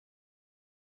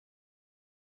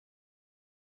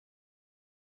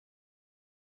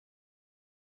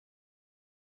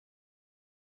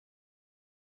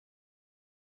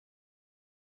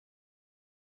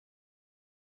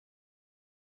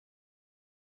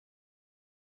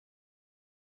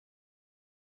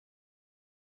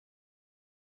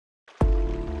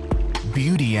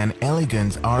beauty and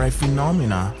elegance are a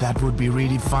phenomena that would be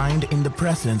redefined in the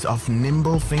presence of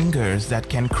nimble fingers that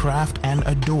can craft and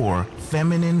adore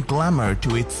feminine glamour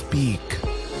to its peak.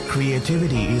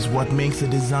 Creativity is what makes a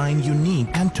design unique,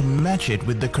 and to match it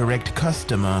with the correct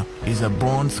customer is a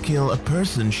born skill a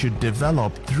person should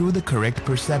develop through the correct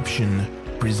perception,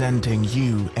 presenting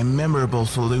you a memorable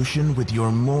solution with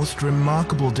your most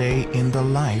remarkable day in the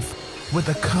life with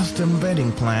a custom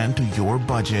wedding plan to your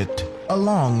budget,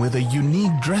 along with a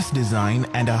unique dress design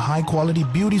and a high-quality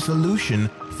beauty solution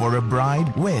for a bride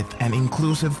with an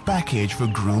inclusive package for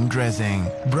groom dressing.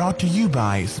 Brought to you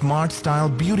by Smart Style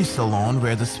Beauty Salon,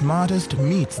 where the smartest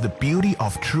meets the beauty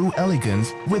of true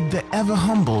elegance with the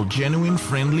ever-humble, genuine,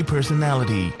 friendly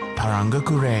personality. Tharanga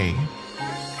Cooray.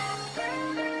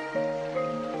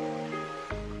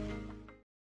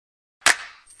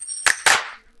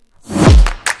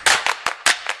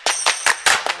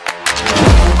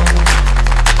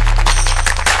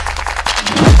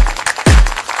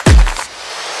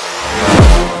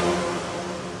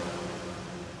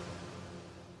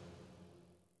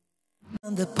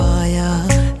 Paya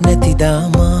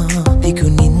natidama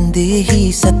digunindehi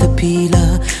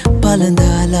satapila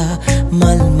palandala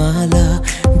malmala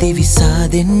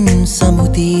devisaden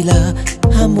samudila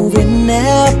hamu wenna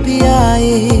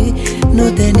apiyaye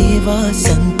nodaneva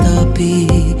santape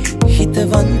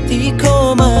hitavanti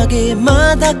komage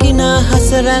madakina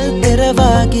hasaral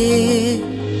perawage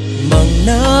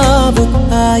mangnaavut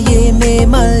aaye me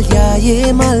malyaye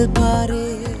malpare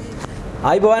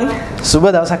ආයිබෝවන් සුබ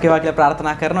දවසක් වේවා කියලා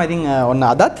ප්‍රාර්ථනා කරනවා. ඉතින් ඔන්න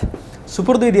අදත්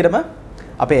සුපුරුදු විදිහටම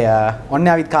අපේ ඔන්න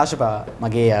ආවිත් කාශ්‍යප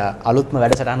මගේ අලුත්ම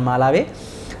වැඩසටහන් මාලාවේ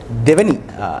දෙවෙනි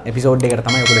එපිසෝඩ් එකට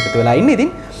තමයි ඔයගොල්ලෝ එකතු වෙලා ඉන්නේ. ඉතින්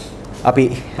අපි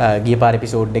ගිය පාර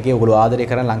එපිසෝඩ් එකේ ඔයගොල්ලෝ ආදරය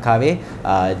කරන ලංකාවේ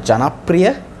ජනප්‍රිය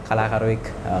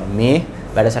කලාකරුවෙක් මේ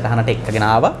වැඩසටහනට එක්කගෙන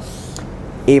ආවා.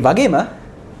 ඒ වගේම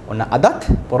ඔන්න අදත්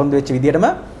පොරොන්දු වෙච්ච විදිහටම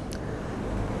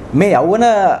මේ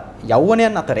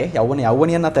යෞවනයන්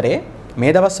අතරේ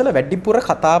මේ දවස්වල වැඩිපුර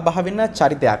කතා බහ වෙන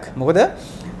චරිතයක්. මොකද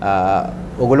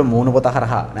ඔයගොල්ලෝ මූණ පොත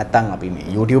හරහා නැත්නම් අපි මේ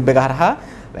YouTube එක හරහා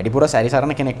වැඩිපුර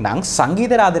සැරිසරන කෙනෙක් නම්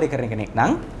සංගීතය ආදරය කරන කෙනෙක්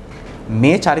නම්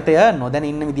මේ චරිතය නොදැන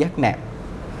ඉන්න විදියක් නැහැ.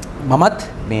 මමත්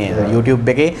මේ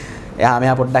YouTube එකේ එහා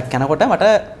මෙහා පොඩ්ඩක් යනකොට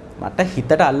මට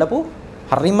හිතට අල්ලපු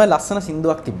හරිම ලස්සන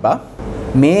සින්දුවක් තිබ්බා.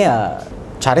 මේ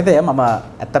චරිතය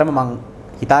ඇත්තටම මං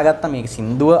හිතාගත්තා මේ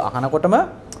සින්දුව අහනකොටම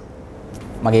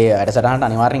මගේ වැඩසටහනට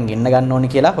අනිවාර්යෙන් ගෙන්න ගන්න ඕනේ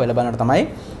කියලා හොයලා බලනකොට තමයි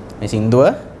මේ සින්දුව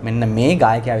මෙන්න මේ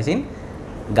ගායකයා විසින්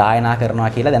ගායනා කරනවා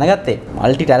කියලා දැනගත්තේ.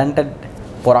 মালටි ටැලන්ටඩ්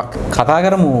පොරක්. කතා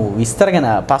කරමු විස්තර ගැන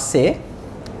පස්සේ.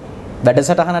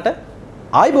 වැඩසටහනට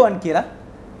ආයිබෝන් කියලා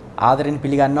ආදරෙන්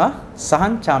පිළිගන්නවා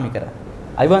සහන් චාමිකර.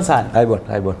 ආයිබෝන් සහන්.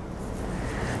 ආයිබෝන්.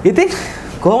 ඉතින්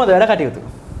කොහොමද වැඩ කටයුතු?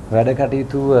 වැඩ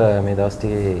කටයුතු මේ දවස්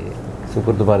ටිකේ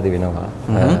සුපුරුදු පරිදි වෙනවා.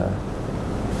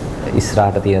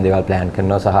 ඉස්සරහට තියෙන දේවල් ප්ලෑන්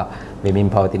කරනවා සහ මෙමින්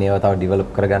පවතින ඒවා තව ඩිවෙලොප්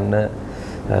කරගන්න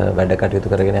වැඩ කටයුතු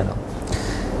කරගෙන යනවා.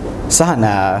 සහන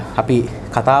අපි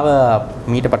කතාව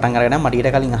මීට පටන් අරගෙන මට ඊට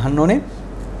කලින් අහන්න ඕනේ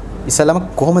ඉස්සෙල්ලාම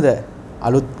කොහොමද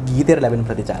අලුත් ගීතයට ලැබෙන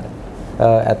ප්‍රතිචාර?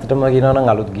 ඇත්තටම කියනවා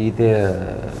නම් අලුත් ගීතය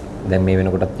දැන් මේ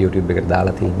වෙනකොටත් YouTube එකට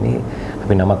දාලා තින්නේ.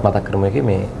 අපි නමක් මතක් කරමු එකේ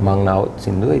මේ මං නාවොත්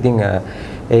සින්දුව. ඉතින්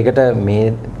ඒකට මේ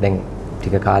දැන්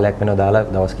ටික කාලයක් වෙනවා දාලා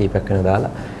දවස් කීපයක් වෙනවා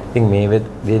දාලා. ඉතින් මේ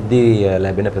වෙද්දී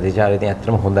ලැබෙන ප්‍රතිචාරය ඉතින්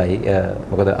ඇත්තටම හොඳයි.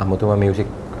 මොකද අමුතුම මියුසික්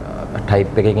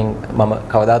ටයිප් එකකින් මම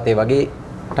කවදාත් ඒ වගේ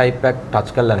ටයිප් එකක් ටච්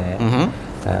කරලා නැහැ.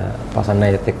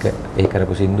 පසන්නයත් එක්ක ඒ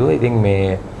කරපු සින්දුව. ඉතින්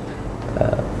මේ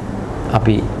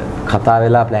අපි කතා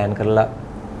වෙලා ප්ලෑන් කරලා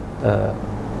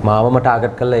මාවම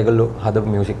ටාගට් කරලා ඒගොල්ලෝ හදපු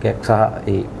මියුසික් එකක් සහ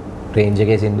ඒ රේන්ජ්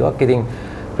එකේ සින්දුවක්. ඉතින්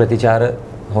ප්‍රතිචාර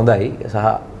හොඳයි සහ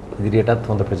ඉදිරියටත්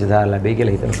හොඳ ප්‍රතිචාර ලැබෙයි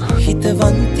කියලා හිතනවා.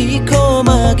 හිතවන්ති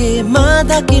කොමගේ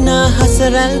මාදකිනා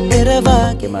හසරල්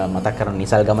පෙරවාගේ මතක් කරන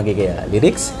නිසල් ගමගේ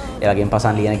ලිරික්ස් ඒ වගේම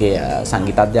පසන් ලියනගේ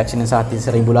සංගීත අධ්‍යක්ෂණය සහ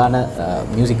තිසර ඉඹුලාන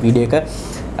මියුසික් වීඩියෝ එක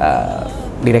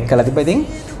ඩිරෙක්ට් කරලා තිබ්බා. ඉතින්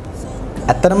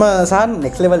ඇත්තටම සහන්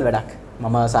නෙක්ස්ට් ලෙවල් වැඩක්.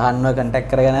 මම සහන්ව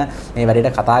කන්ටැක්ට් කරගෙන මේ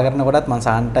වැඩේට කතා කරනකොටත් මම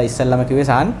සහන්ට ඉස්සෙල්ලාම කිව්වේ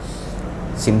සහන්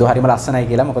සින්දු හරිම ලස්සනයි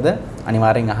කියලා. මොකද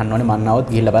අනිවාර්යෙන් අහන්න ඕනේ මන් આવොත්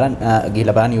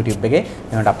ගිහිල්ලා බලන්න YouTube එකේ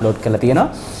මේකට අප්ලෝඩ් කරලා තියෙනවා.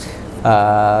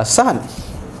 සහන්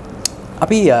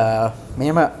අපි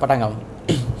මෙහෙම පටන් ගමු.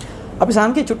 අපි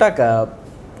සහන්ගේ චුට්ටක්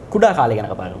කුඩා කාලේ ගැන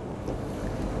කතා කරමු.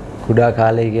 කුඩා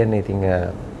කාලේ කියන්නේ ඉතින්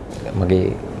මගේ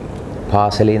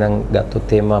පාසලේ ඉඳන්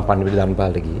ගත්තොත් එහෙම පන්විල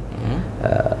ධම්පාලට ගියේ.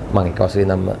 මම එක වසරේ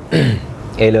ඉඳන්ම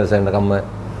A levels එකකම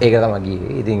ඒක තමයි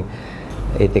ගියේ. ඉතින්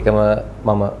ඒත් එකම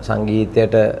මම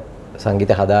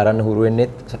සංගීතය හදාරන්න හුරු වෙන්නේ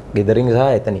ගෙදරින් සහ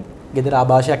එතනින්. ගෙදර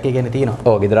ආభాෂයක් ඒ කියන්නේ තියෙනවා.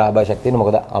 ඔව් ගෙදර ආభాෂයක් තියෙනවා.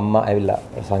 මොකද අම්මා ඇවිල්ලා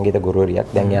සංගීත ගුරුවරියක්.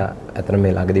 දැන් එයා අතන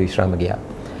මේ ළඟදී විශ්‍රාම ගියා.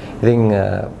 ඉතින්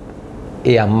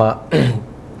ඒ අම්මා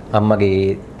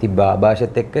අම්මගේ තිබ්බ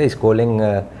ආభాෂෙත් එක්ක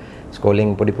ස්කෝලෙන්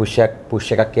පොඩි පුෂ්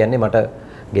එකක් කියන්නේ මට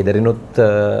ගෙදරිනුත්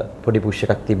පොඩි පුෂ්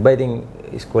එකක් තිබ්බා. ඉතින්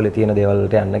ඉස්කෝලේ තියෙන දේවල්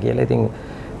වලට යන්න කියලා. ඉතින්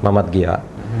මමත් ගියා.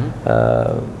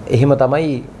 එහෙම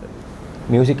තමයි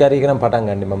මියුසික් කැරියර් එක නම් පටන්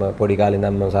ගන්නෙ. මම පොඩි කාලේ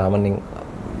ඉඳන් මම සාමාන්‍යයෙන්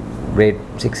grade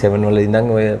 6 7 වල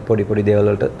ඉඳන් ඔය පොඩි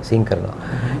දේවල් වලට සිං කරනවා.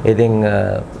 ඉතින්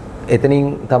එතනින්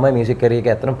තමයි මියුසික් කැරියර්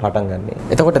එක ඇත්තටම පටන් ගන්නෙ.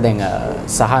 එතකොට දැන්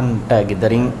සහන්ට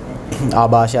ගෙදරින්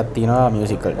ආభాෂයක් තියෙනවා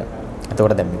මියුසික් වලට.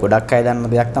 එතකොට දැන් ගොඩක් අය දන්න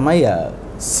දෙයක් තමයි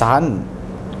සහන්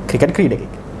ක්‍රිකට්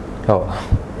ක්‍රීඩකෙක්. ඔව්.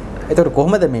 එතකොට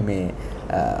කොහොමද මේ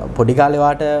පොඩි කාලේ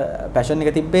වාට පැෂන්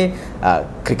එක තිබ්බේ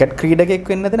ක්‍රිකට් ක්‍රීඩකෙක්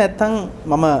වෙන්නද නැත්නම්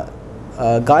මම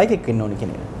ගායකයෙක් වෙන්න ඕනේ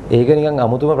කියන එක? ඒක නිකන්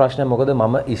අමුතුම ප්‍රශ්නයක්. මොකද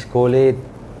මම ඉස්කෝලේ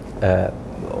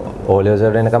O levels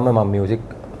වල වෙනකම්ම මම මියුසික්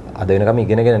අද වෙනකම්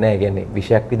ඉගෙනගෙන නැහැ. කියන්නේ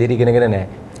විෂයක් විදිහට ඉගෙනගෙන නැහැ.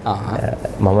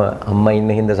 මම අම්මා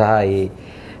ඉන්න හින්දා සහ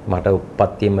මට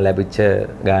උප්පත්තියෙම ලැබිච්ච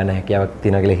ගායන හැකියාවක්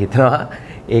තියෙනවා කියලා හිතනවා.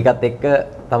 ඒකත් එක්ක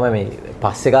තමයි මේ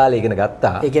පස්සේ කාලේ ඉගෙන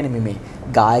ගත්තා. ඒ කියන්නේ මේ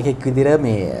ගායකෙක් විදිහට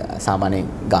මේ සාමාන්‍ය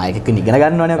ගායකෙක් ඉගෙන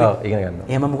ගන්නවනේ අපි. ඔව් ඉගෙන ගන්නවා.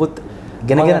 එහෙම මොකුත්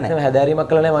ඉගෙනගෙන නැහැ. හැදෑරීමක්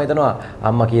කළා නැහැ. මම හිතනවා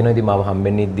අම්මා කියනවා ඉතින් මම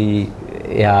හම්බෙන්නේ ඉද්දී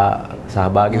එයා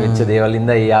සහභාගී වෙච්ච දේවල්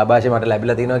ඉඳලා ඒ ආభాෂය මට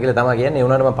ලැබිලා තිනවා කියලා තමයි කියන්නේ. ඒ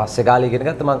වුණාට මම පස්සේ කාලේ ඉගෙන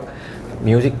ගත්තා. මම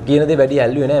මියුසික් කියන දේ වැඩි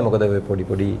ඇල්ලුවේ නැහැ. මොකද ඔය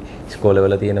පොඩි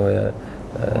ඉස්කෝලවල තියෙන ඔය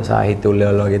සාහිත්‍ය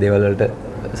උල්ලවල් වගේ දේවල් වලට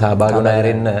සහභාගී වුණා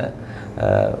ඇරෙන්න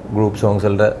ගෲප් සොන්ග්ස්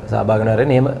වලට සහභාගී වුණා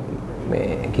ඇරෙන්න එහෙම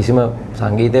මේ කිසිම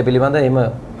සංගීතය පිළිබඳ එහෙම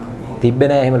තිබ්බේ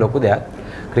නැහැ. එහෙම ලොකු දෙයක්.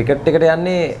 ක්‍රිකට් එකට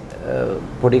යන්නේ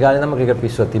පොඩි කාලේ ඉඳන්ම ක්‍රිකට්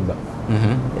පිස්සුවක් තිබ්බා.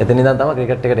 එතන ඉඳන් තමයි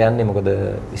ක්‍රිකට් එකට යන්නේ. මොකද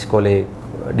ඉස්කෝලේ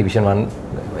ඩිවිෂන් 1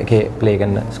 එකේ ප්ලේ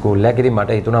කරන ස්කූල් එකක්. ඉතින්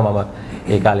මට හිතුණා මම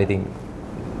ඒ කාලේ ඉතින්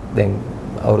දැන්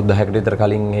අවුරුදු 10කට විතර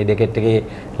කලින් මේ ඩෙකෙට් එකේ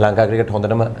ලංකා ක්‍රිකට්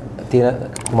හොඳටම තියෙන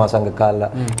කුමාර සංඝ කාලා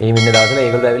එහෙම ඉන්න දවස්වල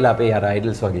ඒගොල්ලෝ ඇවිල්ලා අපේ අර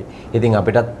අයිඩල්ස් වගේ. ඉතින්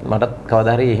මටත්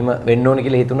කවදා හරි එහෙම වෙන්න ඕනේ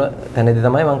කියලා හිතුණ තැනදී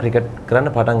තමයි මම ක්‍රිකට්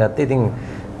කරන්න පටන් ගත්තේ. ඉතින්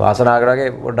වාසනාවකට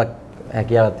වගේ පොඩ්ඩක්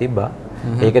හැකියාවක් තිබ්බා.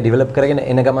 ඒක ඩෙවලොප් කරගෙන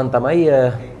එන ගමන් තමයි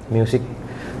මියුසික්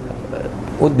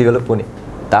උත් ඩෙවලොප් වුණේ.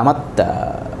 තාමත්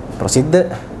ප්‍රසිද්ධ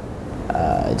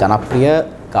ජනප්‍රිය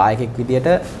ගායකෙක් විදියට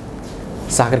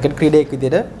සහ ක්‍රිකට් ක්‍රීඩකයෙක්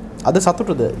විදියට අද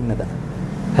සතුටුද ඉන්නද?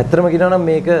 ඇත්තටම කියනවා නම්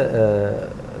මේක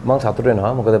මම සතුටු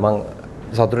වෙනවා. මොකද මම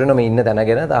සතුටු වෙනවා මේ ඉන්න තැන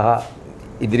ගැන.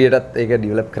 ඉදිරියටත් ඒක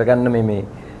ඩෙවලොප් කරගන්න මේ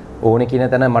ඕනේ කියන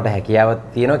තැන මට හැකියාවක්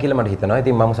තියෙනවා කියලා මට හිතෙනවා.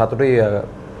 ඉතින් මම සතුටුයි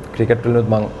ක්‍රිකට් වලිනුත්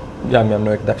මම යම්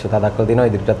නොඑක් දක්ෂතා දක්වලා තිනවා.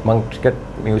 ඉදිරියටත් මම ක්‍රිකට්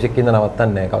මියුසික් හින්දා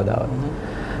නවත්තන්නේ නැහැ කවදාවත්.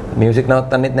 මියුසික්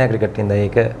නවත්තන්නෙත් නැහැ ක්‍රිකට් හින්දා.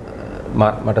 ඒක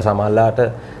මට සමහරලාට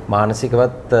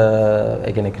මානසිකවත්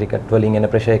ඒ කියන්නේ ක්‍රිකට් වලින් එන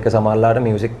ප්‍රෙෂර් එක සමහරලාට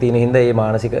මියුසික් තියෙන හින්දා ඒ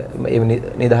මානසික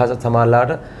නිදහසත්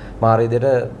සමහරලාට මාර විදිහට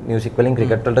මියුසික් වලින්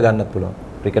ක්‍රිකට් වලට ගන්නත් පුළුවන්.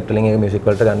 ක්‍රිකට් වලින් ඒක මියුසික්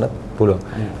වලට ගන්නත් පුළුවන්.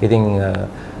 ඉතින්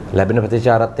ලැබෙන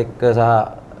ප්‍රතිචාරත් එක්ක සහ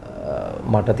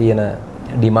මට තියෙන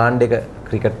ඩිමාන්ඩ් එක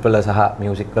ක්‍රිකට් වල සහ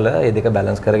මියුසික් වල ඒ දෙක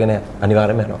බැලන්ස් කරගෙන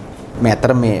අනිවාර්යයෙන්ම යනවා. මේ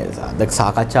අතර මේ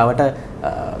සාකච්ඡාවට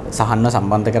සහන්ව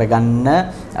සම්බන්ධ කරගන්න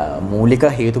මූලික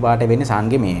හේතුපාට වෙන්නේ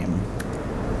සහන්ගේ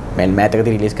මේ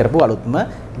මෑතකදී රිලීස් කරපු අලුත්ම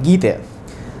ගීතය.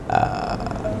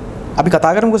 අපි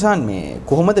කතා කරමුකෝ සහන් මේ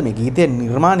කොහොමද මේ ගීතය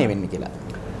නිර්මාණය වෙන්නේ කියලා.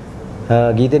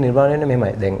 ගීතය නිර්මාණය වෙන්නේ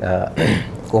මෙහෙමයි. දැන්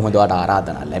කොහොමද ඔයාලට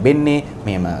ආරාධනා ලැබෙන්නේ?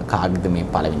 මෙහෙම කාගේද මේ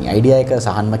පළවෙනි අයිඩියා එක?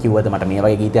 සහන්ම කිව්වද මට මේ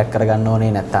වගේ ගීතයක් කරගන්න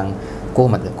ඕනේ නැත්නම්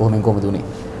කොහොමද උනේ?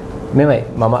 මෙහෙමයි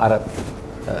මම අර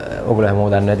ඔයගොල්ලෝ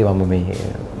හැමෝම දන්නවා ඇති මම මේ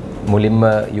මුලින්ම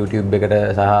YouTube එකට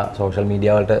සහ social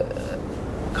media වලට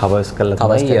covers කරලා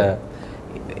තමයි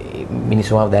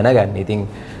මිනිස්සුම දැනගන්නේ. ඉතින්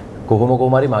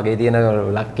කොහොම හරි මගේ තියෙන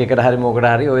ලක් එකට හරි මොකට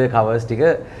හරි ඔය covers ටික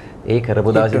ඒ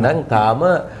කරපු දවසේ නම් තාම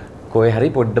කොහේ හරි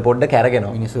පොඩ්ඩ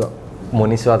කැරගෙනවා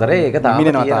මිනිස්සු අතරේ. ඒක තාම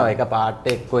තියෙනවා. එක පාට්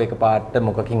එක්ක එක පාට්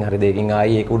මොකකින් හරි දෙකකින්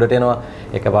ආයි ඒක උඩට එනවා.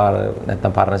 එකපාර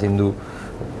නැත්තම් පරණ සින්දු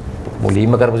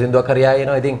මුලින්ම කරපු සින්දුවක් හරි ආයි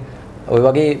එනවා. ඉතින් ওই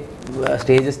වගේ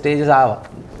ස්ටේජස් ආවා.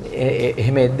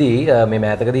 එහෙම එද්දී මේ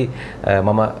මෑතකදී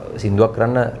මම සින්දුවක්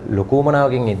කරන්න ලොකු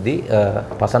උමනාවකින් එද්දී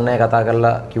පසන්නය කතා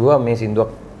කරලා කිව්වා මේ සින්දුවක්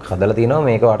හදලා තිනවා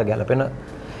මේක වාට ගැලපෙන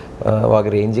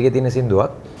වගේ රේන්ජ් එකේ තියෙන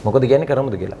සින්දුවක් මොකද කියන්නේ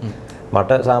කරමුද කියලා.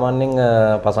 මට සාමාන්‍යයෙන්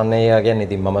පසන්නය කියන්නේ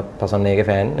ඉතින් මම පසන්නයගේ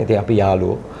ෆෑන්. ඉතින් අපි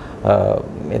යාළුවෝ.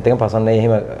 එතෙන් පසන්නය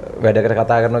එහෙම වැඩකට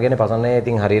කතා කරනවා කියන්නේ පසන්නය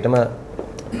ඉතින් හරියටම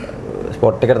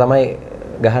ස්පොට් එකට තමයි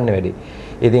ගහන්නේ වැඩි.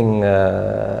 ඉතින්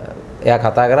එයා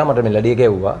කතා කරා මට මෙලඩි එක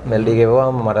එව්වා. මෙලඩි එක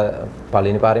එවුවාම මට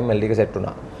පළවෙනි පාරෙන් මෙලඩි එක සෙට්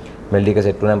වුණා. මෙලඩි එක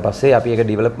සෙට් වුණාන් පස්සේ අපි ඒක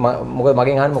ඩෙවලොප් මොකද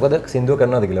මගෙන් අහන්නේ මොකද සින්දුව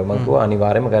කරනවද කියලා. මම කිව්වා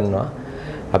අනිවාර්යයෙන්ම කරනවා.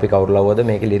 අපි කවුරු ලව්වද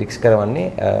මේකේ ලිරික්ස් කරවන්නේ.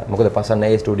 මොකද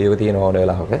පසන්නයේ ස්ටුඩියෝ එක තියෙන ඕන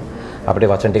වෙලාවක අපිට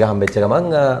වචන ටික හම්බෙච්ච ගමන්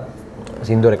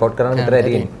සින්දුව රෙකෝඩ් කරන්න විතරයි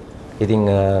තියෙන්නේ. ඉතින්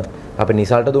අපි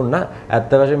නිසල්ට දුන්නා.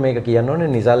 ඇත්ත වශයෙන්ම මේක කියන්න ඕනේ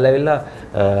නිසල් ඇවිල්ලා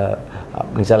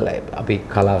නිසල් අපි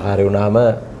කලාකාරයෝ වුණාම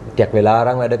ටිකක් වෙලා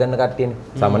අරන් වැඩ කරන කට්ටියනේ.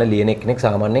 සාමාන්‍ය ලියන කෙනෙක්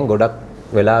සාමාන්‍යයෙන් ගොඩක්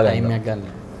වෙලා ගන්නවා.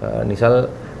 නිසල්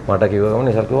මට කිව්වම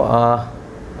නිසල් කිව්වා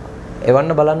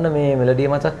එවන්න බලන්න මේ මෙලඩිය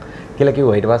මචං කියලා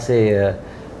කිව්වා. ඊට පස්සේ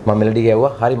මම මෙලඩි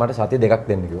ගැව්වා. හරි මට සති දෙකක්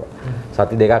දෙන්න කිව්වා.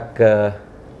 සති දෙකක්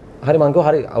හරි මං කිව්වා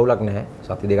හරි අවුලක් නැහැ.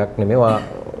 සති දෙකක් නෙමෙයි වා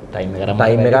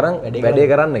ටයිම් එක අරන් වැඩේ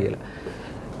කරන්න කියලා.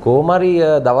 කොහොම හරි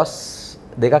දවස්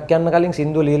දෙකක් යන්න කලින්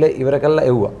සින්දුව ලියලා ඉවර කරලා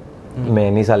එව්වා. මේ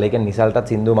නිසල් ඒ කියන්නේ නිසල්ටත්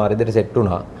සින්දුව මාරිදෙට සෙට්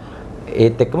වුණා.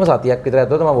 ඒත් එක්කම සතියක් විතර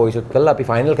ඇතුළත මම වොයිස් උට් කරලා අපි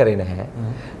ෆයිනල් කරේ නැහැ.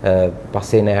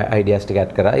 පස්සේ නෑ අයිඩියාස් ටික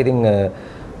ඇඩ් කරා. ඉතින්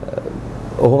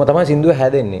ඔහොම තමයි සින්දුව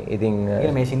හැදෙන්නේ. ඉතින්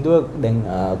මේ සින්දුව දැන්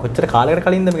කොච්චර කාලයකට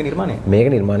කලින්ද මේක නිර්මාණය? මේක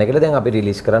නිර්මාණය කළා දැන් අපි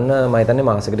රිලීස් කරන්න මම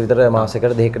හිතන්නේ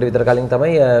මාසයකට දෙකකට විතර කලින්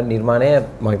තමයි නිර්මාණය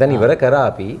මම හිතන්නේ ඉවර කරා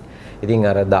අපි. ඉතින්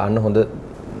අර දාන්න හොඳ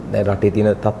දැන් රටේ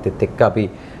තියෙන තත්ත්වෙත් එක්ක අපි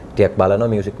ටිකක්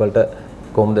බලනවා මියුසික් වලට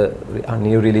කොහොමද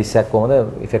නිව් රිලීස් එකක් කොහොමද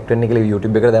ඉෆෙක්ට් වෙන්නේ කියලා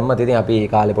YouTube එකට දැම්මත් ඉතින් අපි ඒ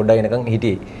කාලේ පොඩ්ඩක් එනකන්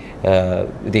හිටියේ.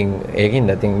 ඉතින්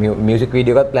ඒකින්ද ඉතින් මියුසික්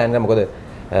වීඩියෝ එකත් ප්ලෑන් කරා. මොකද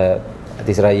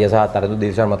තිසරායිය සහ තරදු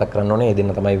දිවිසන් මතක් කරන්න ඕනේ. ඒ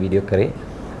දෙන්න තමයි වීඩියෝ කරේ.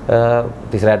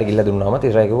 තිසරාට ගිහිල්ලා දුන්නාම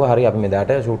තිසරා කිව්වා හරි අපි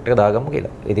මෙදාට ෂූට් එක දාගමු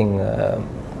කියලා. ඉතින්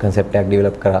කන්සෙප්ට් එකක්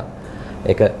ඩෙවලොප් කරා.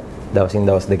 ඒක දවසින්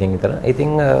දවස් දෙකකින් විතර.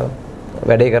 ඉතින්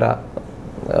වැඩේ කරා.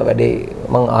 වැඩේ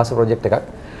මං ආස ප්‍රොජෙක්ට් එකක්.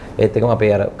 ඒත් එකම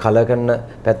අපේ අර කලර් කරන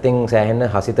පැත්තෙන් සෑහෙන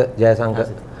හසිත ජයසංක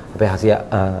අපේ හසිය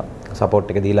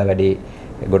සපෝට් එක දීලා වැඩේ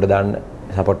ගොඩ දාන්න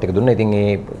සපෝට් එක දුන්නා. ඉතින්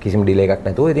ඒ කිසිම ඩිලේ එකක්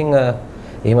නැතුව ඉතින්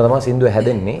එහෙම තමයි සින්දුව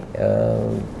හැදෙන්නේ.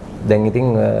 දැන් ඉතින්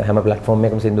හැම ප්ලැට්ෆෝම්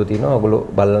එකකම සින්දුව තියෙනවා. ඔයගොල්ලෝ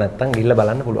බලලා නැත්නම් ගිහිල්ලා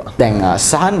බලන්න පුළුවන්. දැන්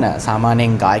සහන්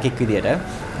සාමාන්‍යයෙන් ගායකෙක් විදියට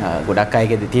ගොඩක්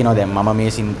අයගෙදි තියෙනවා දැන් මම මේ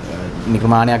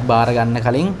නිර්මාණයක් බාර ගන්න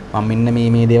කලින් මම මෙන්න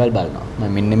මේ දේවල් බලනවා.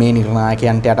 මම මෙන්න මේ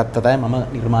නිර්මාණයන්ට යටත් තමයි මම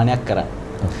නිර්මාණයක් කරන්නේ.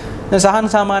 සහන්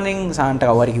සාමාන්‍යයෙන් සහන්ට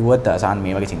කවුරු හරි කිව්වොත් සහන්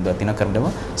මේ වගේ සින්දුවක් තියෙනවා කරන්නම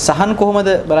සහන් කොහොමද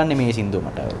බලන්නේ මේ සින්දුව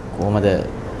මට කොහොමද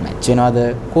මැච් වෙනවද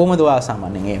කොහොමද ඔයා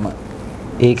සාමාන්‍යයෙන් එහෙම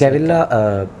ඒක ඇවිල්ලා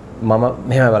මම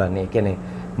මෙහෙම බලන්නේ. ඒ කියන්නේ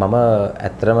මම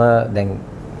ඇත්තටම දැන්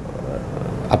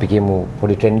අපි කියමු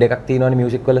පොඩි ට්‍රෙන්ඩ් එකක් තියෙනවානේ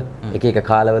මියුසික් වල එක එක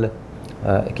කාලවල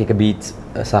එක එක බීට්ස්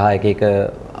සහ එක එක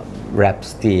රැප්ස්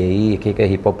තියෙයි එක එක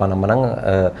හිප් හොප් අනම්මනම්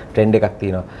ට්‍රෙන්ඩ් එකක්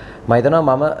තියෙනවා. මම හිතනවා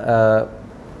මම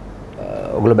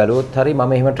ඔයගොල්ලෝ බැලුවොත් හරි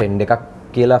මම එහෙම ට්‍රෙන්ඩ් එකක්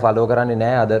කියලා ෆලෝ කරන්නේ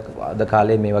නැහැ. අද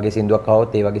කාලේ මේ වගේ සින්දුවක්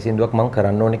ආවොත් ඒ වගේ සින්දුවක් මම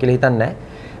කරන්න ඕනේ කියලා හිතන්නේ නැහැ.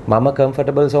 මම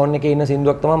කම්ෆර්ටබල් සෝන් එකේ ඉන්න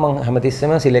සින්දුවක් තමයි මම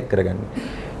හැමතිස්සෙම සිලෙක්ට් කරගන්නේ.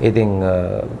 ඉතින්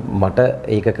මට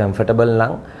ඒක කම්ෆර්ටබල්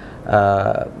නම්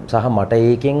සහ මට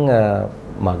ඒකෙන්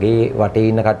මගේ වටේ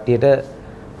ඉන්න කට්ටියට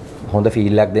හොඳ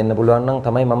ෆීල් එකක් දෙන්න පුළුවන් නම්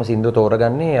තමයි මම සින්දුව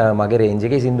තෝරගන්නේ මගේ රේන්ජ්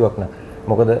එකේ සින්දුවක් නම්.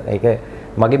 මොකද ඒක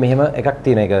මගේ මෙහෙම එකක්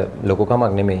තියෙන එක ලොකු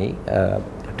කමක් නෙමෙයි.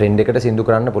 ට්‍රෙන්ඩ් එකට සින්දු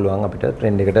කරන්න පුළුවන් අපිට.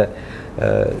 ට්‍රෙන්ඩ් එකට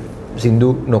සින්දු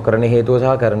නොකරන හේතුව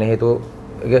සහ කරන හේතුව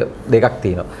දෙකක්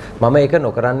තියෙනවා. මම ඒක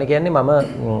නොකරන්න කියන්නේ මම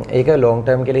ඒක ලොන්ග්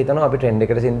ටර්ම් කියලා හිතනවා. අපි ට්‍රෙන්ඩ්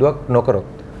එකට සින්දුවක් නොකරොත්.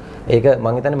 ඒක මම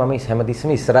හිතන්නේ මම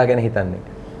හැමතිස්සෙම ඉස්සරහා ගැන හිතන්නේ.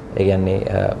 ඒ කියන්නේ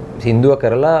සින්දුව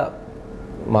කරලා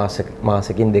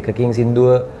මාසෙකින් දෙකකින් සින්දුව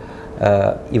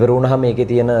ඉවර වුණාම මේකේ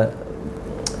තියෙන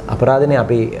අපරාධනේ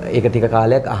අපි ඒක ටික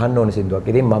කාලයක් අහන්න ඕන සින්දුවක්.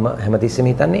 ඉතින් මම හැමතිස්සෙම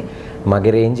හිතන්නේ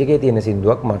මගේ රේන්ජ් එකේ තියෙන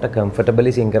සින්දුවක් මට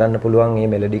කම්ෆර්ටබලි සින් කරන්න පුළුවන් මේ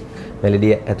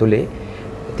මෙලඩිය ඇතුලේ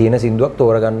තියෙන සින්දුවක්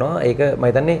තෝරගන්නවා. ඒක මම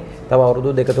හිතන්නේ තව අවුරුදු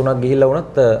 2-3ක් ගිහිල්ලා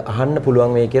වුණත් අහන්න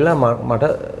පුළුවන් වෙයි කියලා මට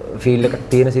ෆීල් එකක්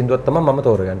තියෙන සින්දුවක් තමයි මම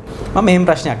තෝරගන්නේ. මම මෙහෙම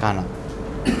ප්‍රශ්නයක් අහනවා.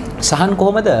 සහන්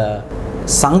කොහොමද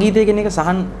සංගීතය කියන එක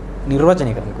සහන්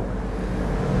නිර්වචනය කරන්නේ?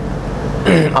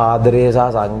 ආදරය සහ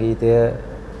සංගීතය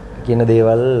කියන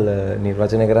දේවල්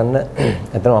නිර්වචනය කරන්න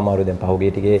ඇත්තටම අමාරුයි. දැන්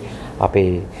පහුගිය ටිකේ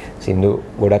අපේ සින්දු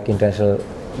ගොඩක් ඉන්ටර්නැෂනල්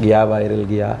ගියා වයිරල්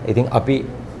ගියා. ඉතින් අපි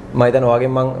මම හිතන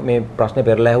වගේ මම මේ ප්‍රශ්නේ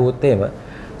පෙරලා ඇහුවොත් එහෙම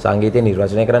සංගීතය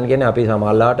නිර්වචනය කරන්න කියන්නේ අපි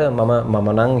සමහරලාට මම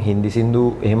නම් හින්දි සින්දු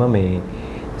එහෙම මේ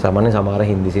සාමාන්‍ය සමහර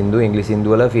හින්දි සින්දු ඉංග්‍රීසි සින්දු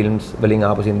වල ෆිල්ම්ස් වලින්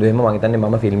ආපු සින්දු එහෙම මම හිතන්නේ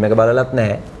මම ෆිල්ම් එක බලලත්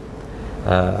නැහැ.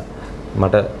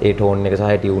 මට ඒ ටෝන් එක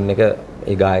සහ ටියුන් එක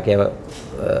ඒ ගායකයව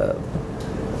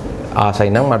ආසයි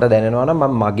නම් මට දැනෙනවා නම්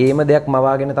මම මගේම දෙයක්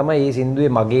මවාගෙන තමයි මේ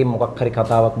සින්දුවේ මගේ මොකක් හරි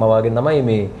කතාවක් මවාගෙන තමයි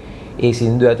මේ ඒ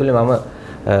සින්දුව ඇතුලේ මම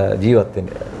ජීවත්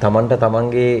වෙන්නේ. Tamanට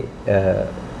Tamanගේ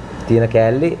තියෙන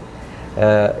කෑල්ලේ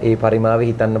ඒ පරිමාවේ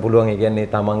හිතන්න පුළුවන්. ඒ කියන්නේ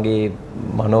Tamanගේ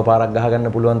මනෝපාරක් ගහ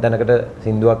ගන්න පුළුවන් තැනකට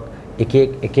සින්දුවක් එක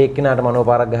එක්කෙනාට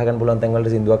මනෝපාරක් ගහ ගන්න පුළුවන් තැන්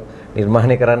වලට සින්දුවක්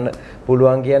නිර්මාණය කරන්න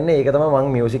පුළුවන් කියන්නේ ඒක තමයි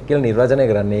මම මියුසික් කියලා නිර්වචනය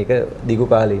කරන්නේ. ඒක දිගු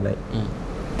කාලීනයි.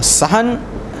 සහන්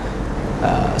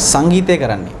සංගීතය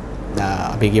කරන්නේ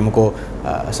අපි කියමුකෝ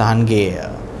සහන්ගේ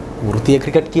වෘත්තීය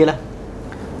ක්‍රිකට් කියලා.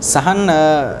 සහන්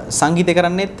සංගීතය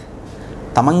කරන්නේත්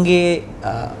තමන්ගේ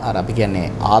අර අපි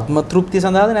කියන්නේ ආත්ම තෘප්තිය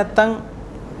සඳහාද නැත්නම්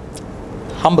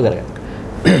හම්බ කරගන්න?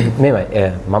 මේවයි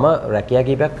මම රැකියා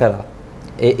කීපයක් කරා.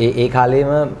 ඒ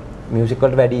කාලේම මියුසික්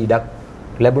වලට වැඩි ඉඩක්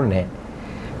ලැබුණේ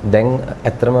නැහැ. දැන්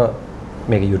ඇත්තටම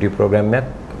මේක YouTube ප්‍රෝග්‍රෑම් එකක්.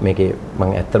 මේකේ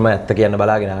මම ඇත්තටම ඇත්ත කියන්න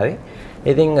බලාගෙන ආවේ.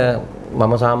 ඉතින්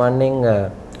මම සාමාන්‍යයෙන්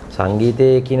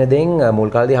සංගීතයේ කියන දෙයින් මුල්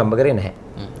කාලේදී හම්බ කරේ නැහැ.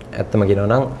 ඇත්තම කියනවා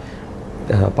නම්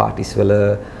පාටිස් වල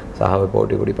සහව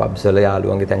පොටි පොඩි පබ්ස් වල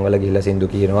යාළුවන්ගේ තැන්වල ගිහිල්ලා සින්දු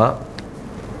කියනවා.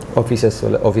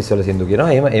 ඔෆිස් වල සින්දු කියනවා.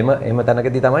 එහෙම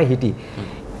තැනකදී තමයි හිටියේ.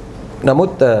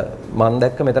 නමුත් මම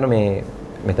දැක්ක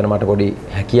මෙතන මට පොඩි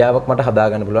හැකියාවක් මට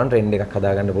හදාගන්න පුළුවන්, ට්‍රෙන්ඩ් එකක්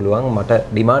හදාගන්න පුළුවන්, මට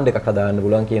ඩිමාන්ඩ් එකක් හදාගන්න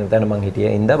පුළුවන් කියන තැන මම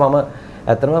හිටියේ. ඉඳ මම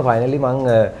ඇත්තටම ෆයිනලි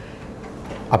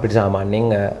අපිට සාමාන්‍යයෙන්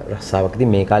රස්සාවකදී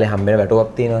මේ කාලේ හම්බෙන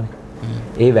වැටුපක් තියෙනවානේ.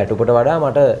 ඒ වැටුපට වඩා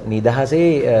මට නිදහසේ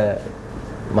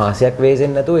මාසයක්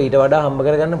වේසෙන්නේ නැතුව ඊට වඩා හම්බ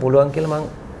කරගන්න පුළුවන් කියලා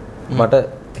මට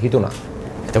හිතුණා.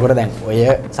 එතකොට දැන් ඔය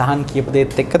සහන් කියපු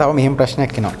දේත් එක්ක තව මෙහෙම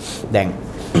ප්‍රශ්නයක් එනවා. දැන්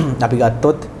අපි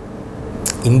ගත්තොත්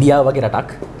ඉන්දියාව වගේ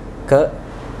රටක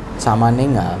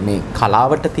සාමාන්‍යයෙන් මේ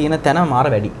කලාවට තියෙන තැන මාර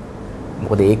වැඩි.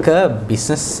 මොකද ඒක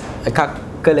බිස්නස්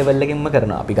එකක් ලෙවල් එකකින්ම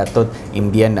කරනවා. අපි ගත්තොත්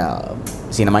ඉන්දියන්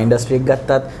සිනමා ඉන්ඩස්ට්‍රි එක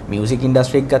ගත්තත්, මියුසික්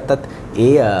ඉන්ඩස්ට්‍රි එක ගත්තත්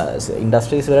ඒ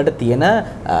ඉන්ඩස්ට්‍රීස් වලට තියෙන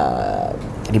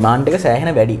ඩිමාන්ඩ් එක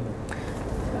සෑහෙන වැඩි.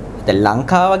 දැන්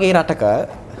ලංකාව වගේ රටක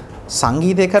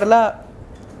සංගීතය කරලා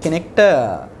කෙනෙක්ට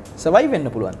සර්වයිව්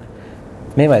වෙන්න පුළුවන්.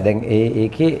 මේවයි දැන්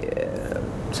ඒකේ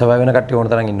සර්වයිව් වෙන කට්ටිය ඕන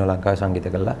තරම් ඉන්නවා ලංකාවේ සංගීත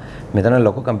කරලා. මෙතන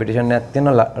ලොකු කම්පිටිෂන් එකක්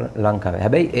තියෙනවා ලංකාවේ.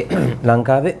 හැබැයි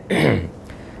ලංකාවේ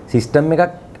සිස්ටම්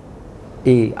එකක්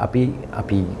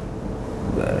අපි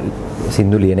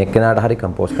සින්දු ලියන එක්කෙනාට හරි,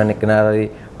 කම්පෝස් කරන එක්කෙනාට හරි,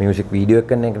 මියුසික් වීඩියෝ එක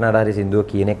කරන එක්කෙනාට හරි, සින්දුව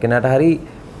කියන එක්කෙනාට හරි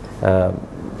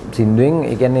සින්දුවෙන්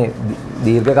ඒ කියන්නේ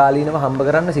දීර්ඝ කාලීනව හම්බ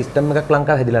කරන්න සිස්ටම් එකක්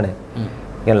ලංකාවේ හැදිලා නැහැ.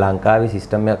 කියන්නේ ලංකාවේ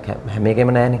සිස්ටම් එකක් හැම එකෙම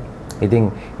නැහැනේ. ඉතින්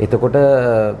එතකොට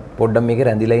පොඩ්ඩක් මේකේ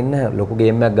රැඳිලා ඉන්න ලොකු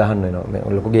ගේම් එකක් ගහන්න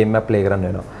වෙනවා. ලොකු ගේම් එකක් ප්ලේ කරන්න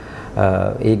වෙනවා.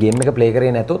 ඒ ගේම් එක ප්ලේ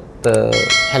කරේ නැතොත්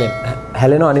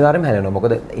හැලෙනවා, අනිවාර්යයෙන්ම හැලෙනවා.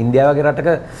 මොකද ඉන්දියාව වගේ රටක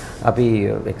අපි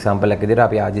එක්සැම්පල් එකක් විදිහට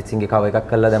අපි ආජිත් සිංගේ කව එකක්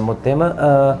කරලා දැම්මොත් එහෙම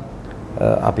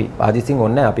අපි ආජිත් සිං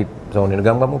ඕනේ නැහැ. අපි සෝනි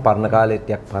නිගම් ගමු, පරණ කාලේ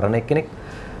ටිකක් පරණ එක්කෙනෙක්.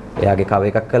 එයාගේ කව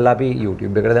එකක් කරලා අපි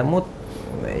YouTube එකට දැම්මොත්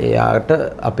එයාට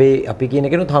අපි කියන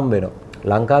කෙනුත් හම්බ වෙනවා.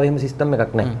 ලංකාවේ එහෙම සිස්ටම්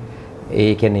එකක් නැහැ.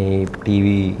 ඒ කියන්නේ TV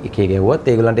එකේ ගැහුවත්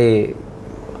ඒගොල්ලන්ට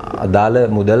අදාළ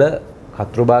මුදල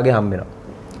කතරු භාගේ හම්බ වෙනවා.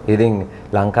 ඉතින්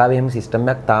ලංකාවේ එහෙම සිස්ටම්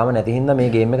එකක් තාම නැති හින්දා මේ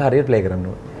ගේම් එක හරියට ප්ලේ කරන්න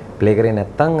ඕනේ. ප්ලේ කරේ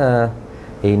නැත්නම්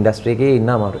ඒ ඉන්ඩස්ට්‍රි එකේ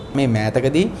ඉන්න අමාරුයි. මේ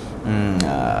මෑතකදී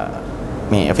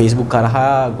මේ Facebook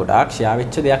කරහා ගොඩාක් ෂෙයා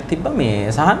වෙච්ච දෙයක් තිබ්බා.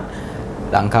 මේ සහන්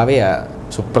ලංකාවේ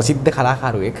සුප්‍රසිද්ධ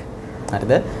කලාකරුවෙක්.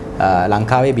 හරිද?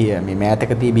 ලංකාවේ මේ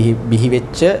මෑතකදී බිහි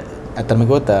වෙච්ච අතරම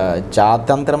ගොත්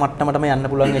ජාත්‍යන්තර මට්ටමටම යන්න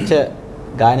පුළුවන් වෙච්ච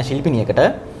ගායන ශිල්පිනියකට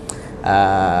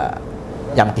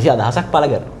යම් කිසි අදහසක් පළ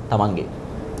කරනවා තමන්ගේ.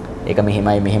 ඒක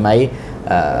මෙහෙමයි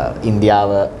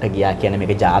ඉන්දියාවට ගියා කියන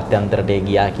මේක ජාත්‍යන්තරයට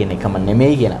ගියා කියන එකම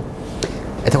නෙමෙයි කියන.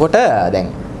 එතකොට දැන්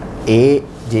ඒ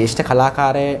ජ්‍යෙෂ්ඨ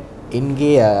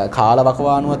කලාකාරයින්ගේ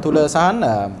කාලවකවානුව තුල සහන්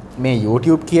මේ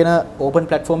YouTube කියන ඕපන්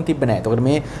ප්ලැට්ෆෝම් තිබ්බ නැහැ. එතකොට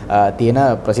මේ තියෙන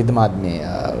ප්‍රසිද්ධ මාධ්‍ය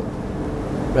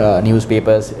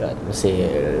newspapers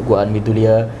ගුවන්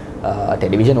විදුලිය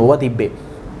ටෙලිවිෂන් ඕවා තිබ්බේ.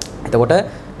 එතකොට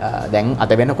දැන්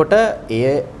අද වෙනකොට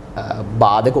ඒ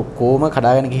බාධක ඔක්කොම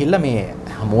කඩාගෙන ගිහිල්ලා මේ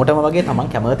හැමෝටම වගේ තමන්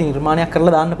කැමති නිර්මාණයක්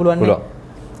කරලා දාන්න පුළුවන් නේ.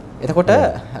 එතකොට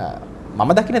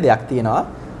මම දකින දෙයක් තියෙනවා.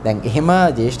 දැන් එහෙම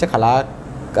ජ්‍යෙෂ්ඨ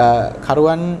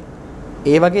කලාකරුවන්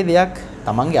ඒ වගේ දෙයක්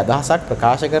තමන්ගේ අදහසක්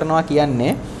ප්‍රකාශ කරනවා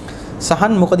කියන්නේ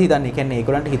සහන් මොකද හිතන්නේ? කියන්නේ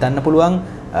ඒගොල්ලන්ට හිතන්න පුළුවන්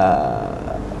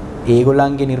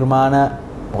ඒගොල්ලන්ගේ නිර්මාණ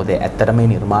මොකද ඇත්තටම මේ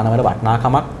නිර්මාණ වල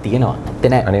වටිනාකමක් තියෙනවා. නැත්තේ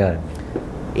නෑ. අනිවාර්යයෙන්.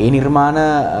 ඒ නිර්මාණ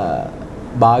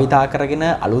භාවිතා කරගෙන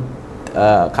අලුත්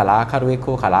කලාකරුවෙක්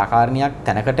හෝ කලාකාරණියක්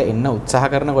තැනකට එන්න උත්සාහ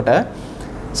කරනකොට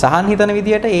සහන් හිතන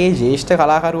විදියට ඒ ජ්‍යෙෂ්ඨ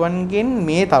කලාකරුවන්ගෙන්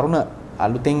මේ තරුණ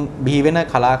අලුතෙන් බිහි වෙන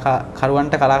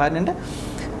කලාකරුවන්ට කලාකාරයන්ට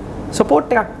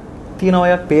සපෝට් එකක් තියෙනවා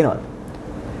වගේ පේනවද?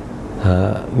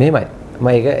 මේමයි.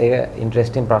 ඒක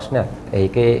ඉන්ටරෙස්ටිං ප්‍රශ්නයක්.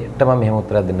 ඒකේට මම මෙහෙම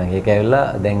උත්තරයක් දෙන්නම්. ඒක ඇවිල්ලා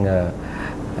දැන්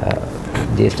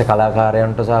ජ්‍යෙෂ්ඨ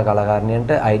කලාකාරයන්ට සහ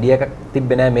කලාකාරණියන්ට අයිඩියා එකක්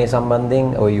තිබ්බේ නැහැ මේ සම්බන්ධයෙන්.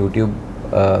 ඔය YouTube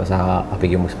සහ අපි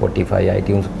කියමු Spotify,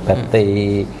 iTunes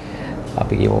පැත්තේ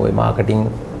අපි කියමු ඔය මාකටිං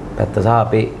පැත්ත සහ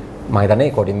අපේ මම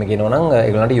හිතන්නේ කොටින්ම කියනවා නම්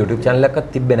ඒගොල්ලන්ට YouTube channel එකක්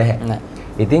තිබ්බේ නැහැ.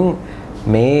 ඉතින්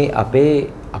මේ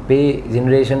අපේ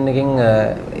ජෙනරේෂන් එකෙන්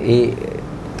ඒ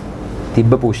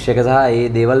තිබ්බ පුෂ් එක සහ ඒ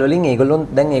දේවල් වලින් ඒගොල්ලොන්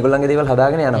දැන් ඒගොල්ලන්ගේ දේවල්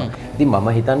හදාගෙන යනවා. ඉතින් මම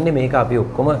හිතන්නේ මේක අපි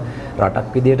ඔක්කොම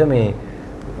රටක් විදියට මේ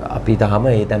අපි තාම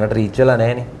ඒ තැනට රීච් වෙලා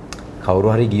නැහැනේ. කවුරු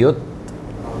හරි ගියොත්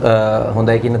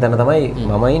හොඳයි කියන තැන තමයි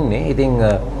මම ඉන්නේ. ඉතින්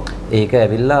ඒක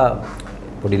ඇවිල්ලා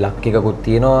පොඩි ලක් එකකුත්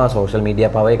තියෙනවා, සෝෂල්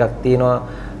මීඩියා පව එකක් තියෙනවා.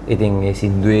 ඉතින් ඒ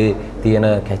සින්දුවේ තියෙන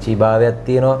කැචි භාවයක්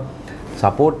තියෙනවා.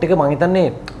 සපෝට් එක මම හිතන්නේ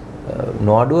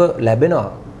නොඅඩුව ලැබෙනවා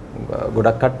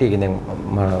ගොඩක් කට්ටියකින්. දැන්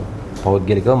මම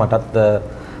පෞද්ගලිකව මටත්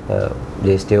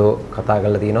ජේස්ටයෝ කතා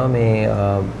කරලා තියෙනවා මේ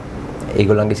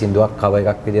ඒගොල්ලන්ගේ සින්දුවක් කව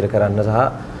එකක් විදිහට කරන්න සහ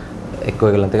එක්ක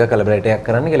ඒගොල්ලන්ට එක කොලැබරේට් එකක්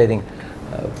කරන්න කියලා. ඉතින්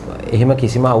එහෙම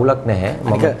කිසිම අවුලක් නැහැ.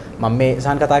 මම මේ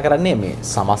සහන් කතා කරන්නේ මේ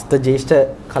සමස්ත ජ්‍යෙෂ්ඨ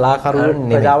කලාකරුවන්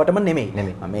ප්‍රජාවටම නෙමෙයි.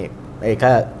 මම ඒක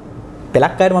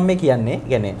පෙලක් අයර මම මේ කියන්නේ.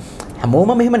 කියන්නේ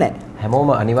හැමෝම මෙහෙම නැහැ. හැමෝම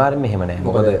අනිවාර්යෙන්ම එහෙම නැහැ.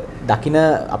 මොකද දකින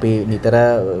අපි නිතර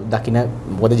දකින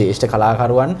මොකද ජ්‍යෙෂ්ඨ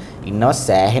කලාකරුවන් ඉන්නවා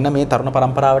සෑහෙන මේ තරුණ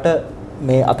පරම්පරාවට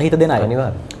මේ අතහිත දෙන අය.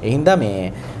 අනිවාර්යයෙන්. ඒ හින්දා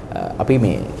මේ අපි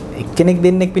මේ එක්කෙනෙක්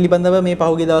දෙන්නෙක් පිළිබඳව මේ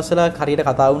පහුගිය දවස්වල හරියට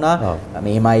කතා වුණා.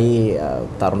 මෙහෙමයි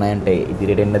තරුණයන්ට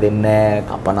ඉදිරියට එන්න දෙන්නේ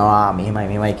කපනවා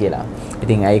මෙහෙමයි කියලා.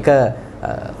 ඉතින් ඒක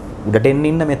උඩට එන්න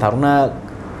ඉන්න මේ තරුණ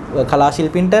කලා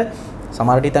ශිල්පීන්ට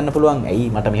සමහරට හිතන්න පුළුවන් ඇයි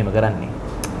මට මෙහෙම කරන්නේ?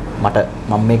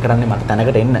 මම මේ කරන්නේ මට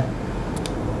තැනකට එන්න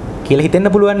කියලා හිතෙන්න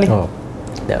පුළුවන් නේ. ඔව්.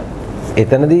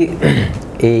 එතනදී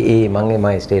මම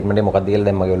ස්ටේට්මන්ට් එක මොකක්ද කියලා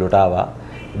දැන් මගේ ඔලුවට ආවා.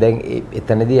 දැන්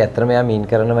එතනදී ඇත්තටම එයා මීන්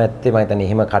කරනවා ඇත්තේ මම හිතන්නේ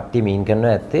එහෙම කට්ටිය මීන්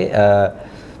කරනවා ඇත්තේ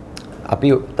අපි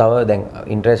තව දැන්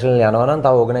ඉන්ටර්නැෂනල් යනවා නම්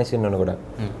තව ඕගනයිස් වෙන්න ඕන ගොඩක්.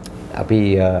 අපි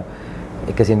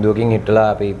එක සින්දුවකින් හිටලා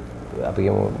අපි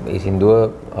මේ සින්දුව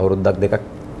අවුරුද්දක් දෙකක්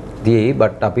දියේ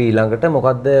බට් අපි ඊළඟට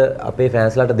මොකද්ද අපේ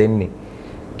ෆෑන්ස්ලාට දෙන්නේ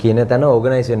කියන තැන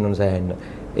ඕගනයිස් වෙන්න ඕන සෑහෙන්න.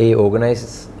 ඒ ඕගනයිස්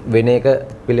වෙන එක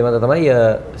පිළිබඳ තමයි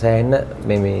සෑහෙන්න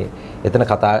මේ එතන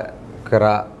කතා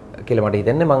කරා කියලා මට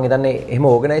හිතෙන්නේ. මම හිතන්නේ එහෙම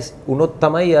ඕගනයිස් වුණොත්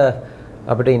තමයි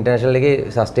අපිට ඉන්ටර්නැෂනල් එකේ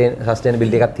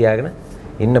සස්ටේනබිලිටි එකක් තියාගෙන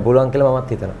ඉන්න පුළුවන් කියලා මමත්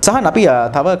හිතනවා. සහන් අපි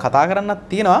තව කතා කරන්නත්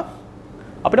තියෙනවා.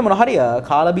 අපිට මොන හරි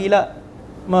කාලා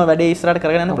බීලාම වැඩේ ඉස්සරහට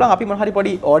කරගෙන යන්න පුළුවන්. අපි මොන හරි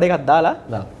පොඩි ඕඩර් එකක් දාලා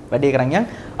වැඩේ කරන් යන්.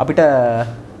 අපිට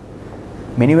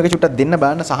මෙනු එක චුට්ටක් දෙන්න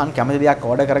බලන්න සහන් කැමති දෙයක්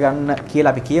ඕඩර් කරගන්න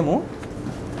කියලා අපි කියමු.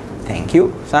 thank you.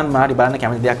 සහන් මාරි බලන්න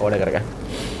කැමති දෙයක් ඕඩර් කරගන්න.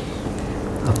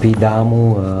 අපි දාමු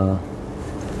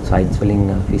sides වලින්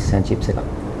fish and chips එකක්.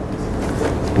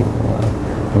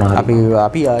 අපි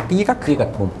ටී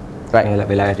එකක් බොමු. right.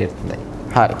 වෙලාවට හොඳයි.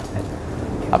 හරි.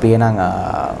 අපි එහෙනම්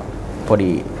පොඩි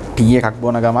ටී එකක්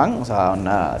බොන ගමන්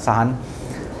සහන්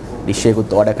ඩිෂ්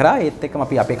එකකුත් ඕඩර් කරා. ඒත් එක්කම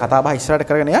අපි අපේ කතා බහ ඉස්සරහට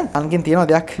කරගෙන යන්න. අන්කින් තියෙනවා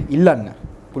දෙයක් ඉල්ලන්න.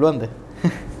 පුළුවන්ද?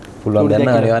 පුළුවන් දැන්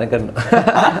අනිවාර්යෙන් කරනවා.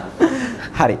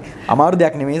 හරි. අමාරු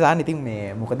දෙයක් නෙමෙයි සහන්. ඉතින්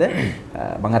මේ මොකද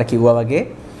මම අර කිව්වා වගේ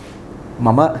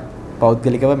මම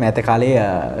පෞද්ගලිකව මෑත කාලේ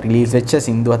රිලීස් වෙච්ච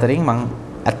සින්දු අතරින් මම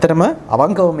ඇත්තටම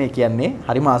අවංකව මේ කියන්නේ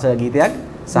හරිම ආස ගීතයක්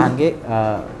සහන්ගේ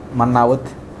මන්නාවොත්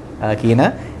කියන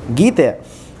ගීතය.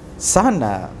 සහන්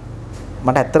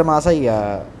මට ඇත්තටම ආසයි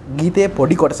ගීතයේ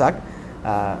පොඩි කොටසක්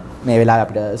මේ වෙලාවේ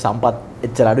අපිට සම්පත්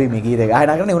එච්චර අඩුයි මේ ගීතය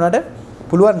ගායනා කරන්න. ඒ උනාට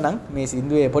පුළුවන් නම් මේ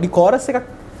සින්දුවේ පොඩි කෝරස් එකක්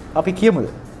අපි කියමුද?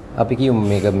 අපි කියමු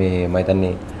මේක මේ මම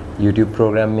හිතන්නේ YouTube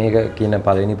ප්‍රෝග්‍රෑම් මේක කියන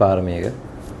පළවෙනි පාර මේක.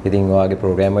 ඉතින් ඔයාගේ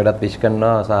ප්‍රෝග්‍රෑම් එකටත් විශ්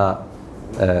කරනවා සහ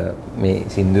මේ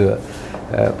සින්දුව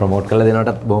ප්‍රොමෝට් කරලා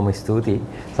දෙනවටත් බොහොම ස්තුතියි.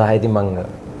 සහ ඉතින් මම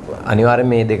අනිවාර්යෙන්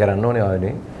මේ දේ කරන්න ඕනේ ඔය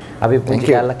වෙනුවෙන්. අපි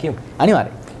පුංචි කැලලක් කියමු.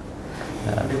 අනිවාර්යෙන්.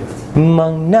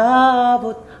 මං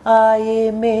නාවොත් ආයේ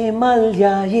මේ මල්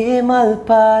යායේ මල්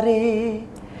පාරේ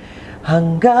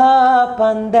හංගා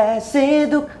පන්දැසේ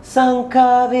දුක්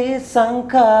සංකාවේ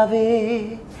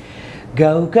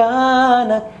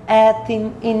ගෞගානක් ඈතින්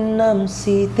ඉන්නම්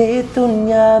සීතේ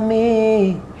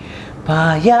තුන්යාමේ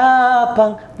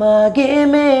පායාපං මාගේ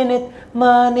මේනෙත්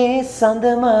මානේ සඳ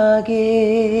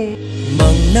මාගේ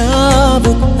මං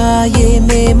නාවොත් ආයේ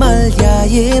මේ මල්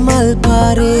යායේ මල්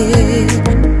පාරේ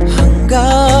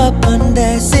හංගා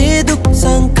පන්දැසේ දුක්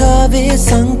සංකාවේ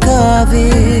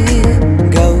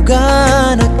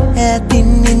ගෞගානක් ඈතින්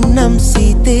ඉන්නම්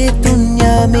සීතේ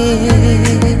තුන්යාමේ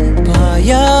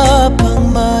පායාපං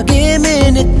මාගේ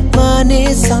මේනෙත් මානේ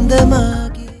සඳ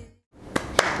මාගේ.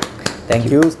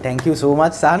 thank you so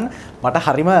much සහන්. මට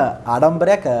හරිම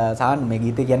ආඩම්බරයක් සහන් මේ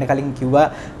ගීතය කියන්න කලින් කිව්වා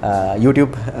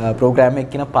YouTube ප්‍රෝග්‍රෑම් එක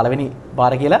කියන පළවෙනි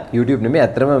පාර කියලා. YouTube නෙමෙයි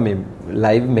ඇත්තටම මේ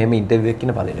live මෙහෙම ඉන්ටර්විව් එක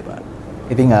කියන පළවෙනි පාර.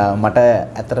 ඉතින් මට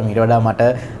ඇත්තටම ඊට වඩා මට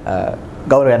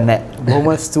ගෞරවයක් නැහැ. බොහොම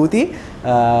ස්තුතියි.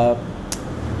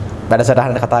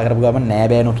 වැඩසටහනට කතා කරපු ගමන් නෑ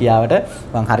බෑ නොකියාවට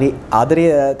මම හරි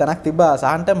ආදරේ තැනක් තිබ්බා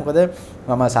සහන්ට. මොකද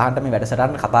මම සහන්ට මේ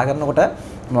වැඩසටහන කතා කරනකොට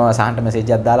මම සහන්ට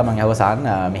මෙසේජ් එකක් දාලා මම ඇහුවා සහන්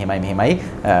මෙහෙමයි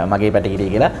මගේ පැටිකිරිය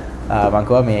කියලා. මම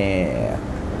කිව්වා මේ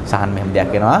සහන් මෙහෙම දෙයක්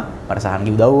වෙනවා මට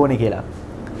සහන්ගේ උදව් ඕනේ කියලා.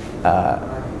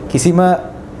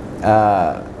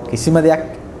 කිසිම දෙයක්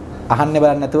අහන්න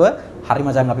බලන්න නැතුව හරි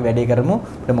මචං අපි වැඩේ කරමු.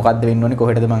 අපිට මොකද්ද වෙන්න ඕනේ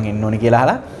කොහෙටද මං එන්න ඕනේ කියලා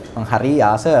අහලා මං හරි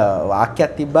ආස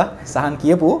වාක්‍යයක් තිබ්බා සහන්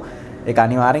කියපු. ඒක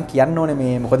අනිවාර්යෙන් කියන්න ඕනේ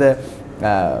මේ මොකද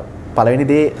පළවෙනි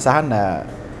දේ සහන්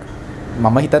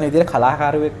මම හිතන විදිහට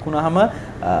කලාකාරයෙක් වුණාම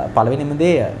පළවෙනිම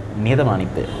දේ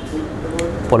නිහතමානීත්වය.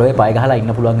 පොළොවේ පය ගහලා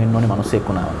ඉන්න පුළුවන් වෙන්න ඕනේ මිනිස්සෙක්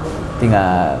වුණාම. ඉතින්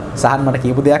සහන් මට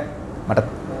කියපු දෙයක් මට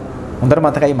හොඳට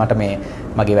මතකයි. මට මේ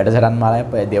මගේ වැඩසටහන්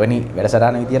මාලාවේ දෙවෙනි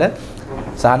වැඩසටහන විදියට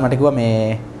සහන් මට කිව්වා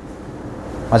මේ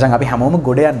මචං අපි හැමෝම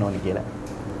ගොඩ යන්න ඕනේ කියලා.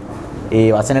 ඒ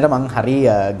වචනෙට මං හරි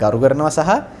ගරු කරනවා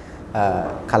සහ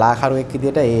කලාකරුවෙක්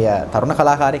විදියට ඒ තරුණ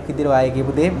කලාකාරයෙක් විදියට ආයේ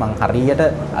කියපු දේ මම හරියට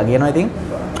අගයනවා. ඉතින්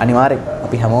අනිවාර්යෙන්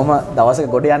අපි හැමෝම දවසක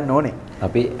ගොඩ යන්න ඕනේ.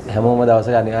 අපි හැමෝම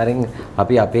දවසක අනිවාර්යෙන්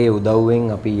අපි අපේ උදව්වෙන්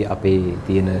අපි අපේ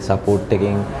තියෙන සපෝට්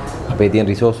එකෙන් අපේ තියෙන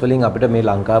රිසෝස් වලින් අපිට මේ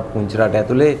ලංකාව පුංචි රට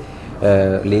ඇතුලේ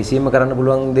ලේසියෙන්ම කරන්න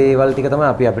පුළුවන් දේවල් ටික තමයි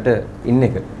අපි අපිට ඉන්න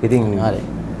එක. ඉතින්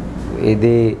ඒ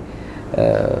දේ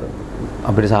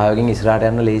අපිට සහයෝගයෙන් ඉස්සරහට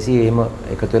යන්න ලේසි. එහෙම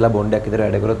එකතු වෙලා බොන්ඩයක් විතර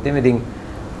වැඩ කරොත් එimhe ඉතින්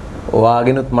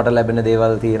ඔයාගෙනුත් මට ලැබෙන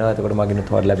දේවල් තියෙනවා. එතකොට මගෙනුත්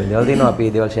ඔයාලට ලැබෙන දේවල් තියෙනවා. අපි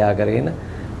මේ දේවල් ෂෙයා කරගෙන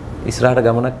ඉස්සරහට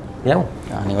ගමනක් යමු.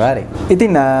 අනිවාර්යයෙන්.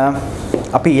 ඉතින්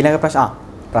අපි ඊළඟ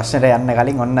ප්‍රශ්නෙට යන්න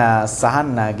කලින් ඔන්න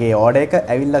සහන්ගේ ඕඩර් එක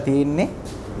ඇවිල්ලා තියෙන්නේ.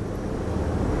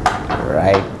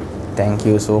 right. thank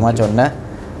you so much. ඔන්න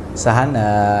සහන්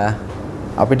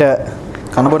අපිට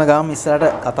කනබොන ගාම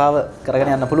ඉස්සරහට කතාව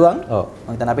කරගෙන යන්න පුළුවන්. ඔව්.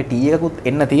 මම හිතන්නේ අපි ටී එකකුත්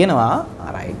එන්න තියෙනවා.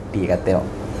 right. ටී එකත් එනවා.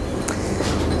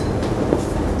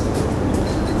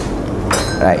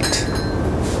 right.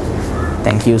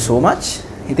 thank you so much.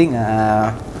 ඉතින්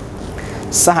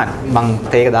සහන් මම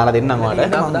තේ එක දාලා දෙන්නම්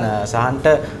ඔයාලට. මම සහන්ට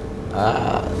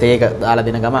තේ එක දාලා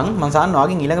දෙන ගමන් මම සහන්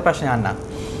ඔයාගෙන් ඊළඟ ප්‍රශ්නේ අහන්නම්.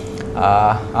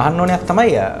 අහන්න ඕනයක් තමයි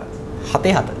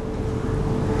 7-7.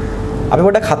 අපි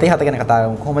පොඩ්ඩක් 7-7 ගැන කතා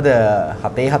කරමු. කොහොමද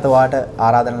 7-7 වාට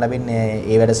ආරාධන ලැබෙන්නේ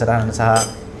ඒ වැඩසටහන සහ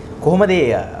කොහොමද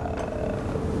ඒ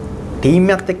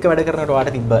ටීම් එකත් එක්ක වැඩ කරනකොට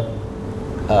වාට තිබ්බ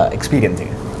එක්ස්පීරියන්ස්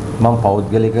එක? මම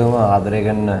පෞද්ගලිකවම ආදරය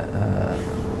කරන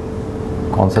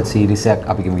කොන්සර්ට් සීරීස් එකක්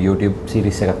අපි කියමු YouTube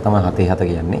සීරීස් එකක් තමයි 7-7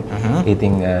 කියන්නේ.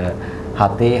 ඉතින්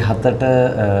 7-7ට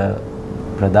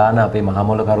ප්‍රධාන අපේ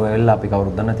මහමොල කරුවා වෙලා අපි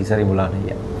කවුරුත් දන්න තිසරි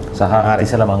මුලාණිය සහ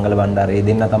තිසල මංගල බණ්ඩාර ඒ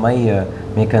දෙන්න තමයි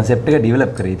මේ concept එක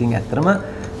develop කරේ. ඉතින් ඇත්තටම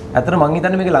මම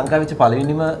හිතන්නේ මේක ලංකාවේ වෙච්ච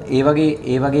පළවෙනිම ඒ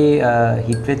වගේ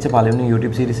hit වෙච්ච පළවෙනි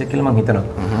YouTube series එක කියලා මම හිතනවා.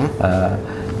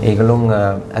 ඒගොල්ලොන්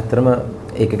ඇත්තටම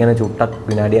ඒක ගැන චුට්ටක්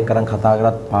විනාඩියක් කරන් කතා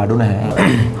කරත් පාඩු නැහැ.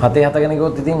 7-7 ගැන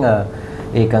කිව්වොත් ඉතින්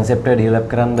ඒ concept එක develop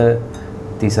කරන්න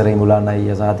තිසර ඉමුලාන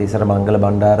අයියා සහ තිසර මංගල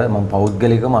බණ්ඩාර මම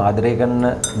පෞද්ගලිකවම ආදරය කරන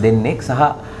දෙන්නෙක් සහ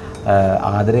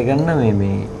ආදරය කරන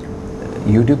මේ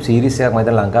YouTube series එකක් මම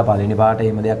හිතන ලංකාවේ පළවෙනි පාට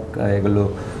එහෙම දෙයක් ඒගොල්ලෝ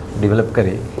develop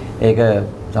කරේ. ඒක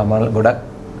සමහර ගොඩක්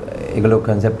ඒගොල්ලෝ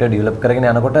concept එක develop කරගෙන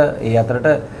යනකොට ඒ අතරට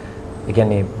ඒ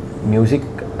කියන්නේ music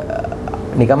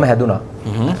නිකම්ම හැදුනා.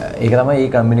 ඒක තමයි මේ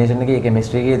combination එකේ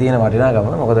chemistry එකේ තියෙන වටිනාකම.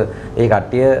 මොකද ඒ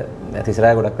කට්ටිය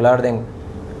තිසරය ගොඩක් වෙලාවට දැන්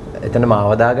එතන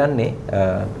මාව දාගන්නේ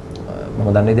මම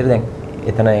දන්න විදිහට දැන්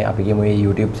එතන අපි කියමු මේ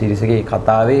YouTube series එකේ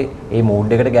කතාවේ මේ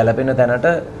mood එකට ගැලපෙන තැනට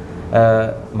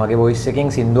මගේ voice එකෙන්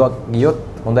සින්දුවක් ගියොත්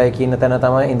හොඳයි කියන තැන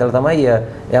තමයි ඉඳලා තමයි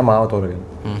එයා මාව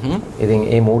තෝරගන්නේ. ඉතින්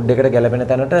මේ mood එකට ගැලපෙන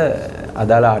තැනට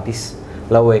අදාළ artist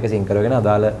ලව් එක සිං කරගෙන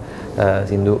අදාළ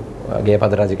සින්දු ගේ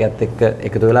පද රචකයාත් එක්ක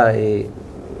එකතු වෙලා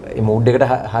මේ mood එකට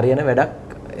හරියන වැඩක්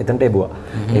එතනට එබුවා.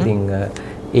 ඉතින්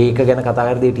ඒක ගැන කතා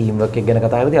කරද්දී ටීම් වර්ක් එක ගැන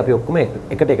කතා කරද්දී අපි ඔක්කොම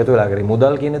එකට එකතු වෙලා කරේ.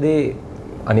 මුදල් කියන දේ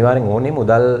අනිවාර්යෙන් ඕනේ.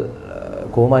 මුදල්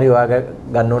කොහොම හරි හොයා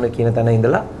ගන්න ඕනේ කියන තැන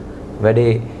ඉඳලා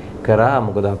වැඩේ කරා.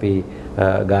 මොකද අපි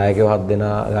ගායකයෝ 7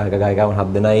 දෙනා ගායකයන්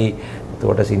 7 දෙනයි.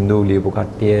 එතකොට සින්දු ලියපු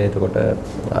කට්ටිය, එතකොට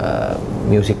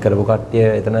මියුසික් කරපු කට්ටිය,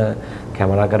 එතන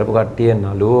කැමරා කරපු කට්ටිය,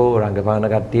 නළුවෝ රංගපාන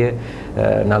කට්ටිය,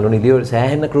 නළු නිලියෝ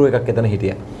සෑහෙන ක්‍රූ එකක් එතන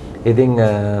හිටියා. ඉතින්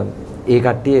ඒ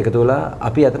කට්ටිය එකතු වෙලා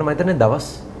අපි අතන මම හිතන්නේ දවස්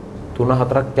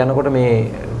 3-4ක් යනකොට මේ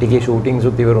ටිකේ ෂූටින්ග්ස්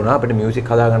උත් ඉවර වුණා. අපිට මියුසික්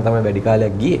හදාගන්න තමයි වැඩි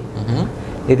කාලයක් ගියේ.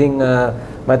 ඉතින්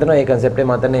මම හිතනවා මේ concept එක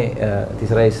මතනේ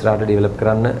තිසරයි ඉස්සරහට develop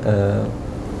කරන්න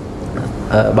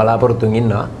බලාපොරොත්තුෙන්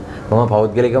ඉන්නවා. මම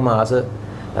පෞද්ගලිකවම ආස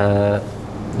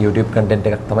YouTube content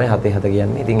එකක් තමයි 7-7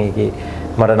 කියන්නේ. ඉතින් ඒකේ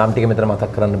මට නම් ටික මෙතන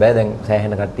මතක් කරන්න බෑ. දැන්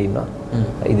සෑහෙන කට්ටිය ඉන්නවා.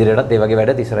 ඉදිරියටත් ඒ වගේ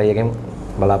වැඩ තිසරයි එකෙන්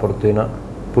බලාපොරොත්තු වෙනවා.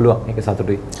 පුළුවන්. ඒක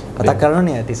සතුටුයි. මතක්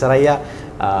කරනෝනේ තිසරයියා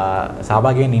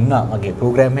සහභාගී වෙන්න ඉන්නවා මගේ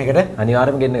ප්‍රෝග්‍රෑම් එකට.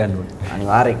 අනිවාර්යයෙන්ම ගෙන්න ගන්න ඕනේ.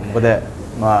 අනිවාර්යෙන්. මොකද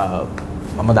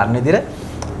මම දන්න විදිහට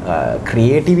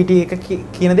ක්‍රියේටිවිටි එක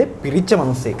කියන දේ පිරිච්ච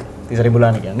මිනිස්සෙක් තිසරි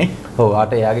බුලාන කියන්නේ. ඔව්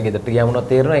ආට එයාගේ ගෙදරට ගියාම උනත්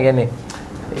තේරෙනවා. ඒ කියන්නේ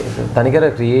තනිකර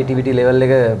ක්‍රියේටිවිටි ලෙවල්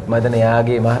එක මම හිතන්නේ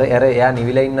එයාගේ එයා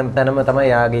නිවිලා ඉන්න තැනම තමයි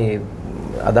එයාගේ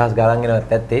අදහස් ගලන්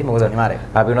එනවත් ඇත්තේ. මොකද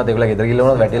අපි උනත් ඒගොල්ලෝ ගෙදර ගිහලා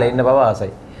උනත් වැටිලා ඉන්න බව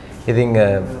ආසයි. ඉතින්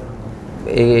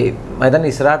ඒ මම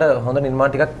හිතන්නේ ඉස්සරහට හොඳ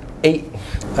නිර්මාණ ටිකක් එයි.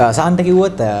 සහන්ට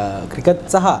කිව්වොත් ක්‍රිකට්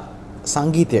සහ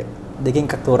සංගීතය දෙකෙන්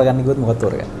එකක් තෝරගන්න කිව්වොත් මොකක්ද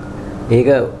තෝරගන්නේ? ඒක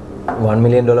 $1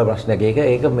 million ප්‍රශ්නයක්.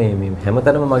 ඒක මේ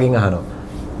හැමතැනම මගෙන් අහනවා.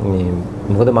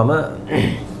 මොකද මම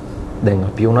දැන්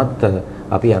අපි වුණත්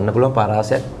අපි යන්න පුළුවන්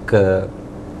පරාසයක්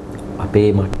අපේ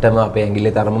මට්ටම අපේ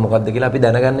ඇඟිල්ලේ තරම මොකද්ද කියලා අපි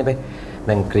දැනගන්න එපේ.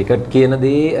 දැන් ක්‍රිකට් කියන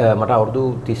දේ මට අවුරුදු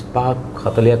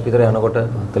 35ක් 40ක් විතර යනකොට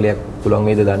 40ක් පුළුවන්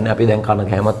වේද දන්නේ අපි දැන් කන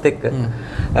කැමත් එක්ක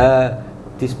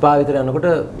 35 විතර යනකොට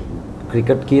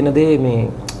ක්‍රිකට් කියන දේ මේ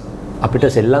අපිට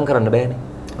සෙල්ලම් කරන්න බෑනේ.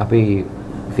 අපි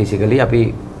ෆිසිකලි අපි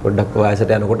පොඩ්ඩක්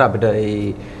වයසට යනකොට අපිට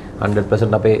ඒ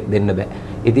 100% අපේ දෙන්න බෑ.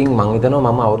 ඉතින් මම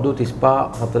හිතනවා මම අවුරුදු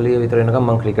 35 40 විතර වෙනකම්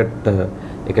මම ක්‍රිකට්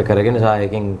එක කරගෙන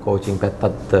සායකින් කෝචින්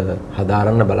පැත්තත්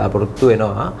හදාරන්න බලාපොරොත්තු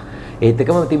වෙනවා. ඒත්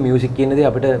එකම ඉතින් මියුසික් කියන දේ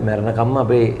අපිට මරණකම්ම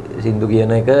අපේ සින්දු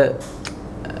කියන එක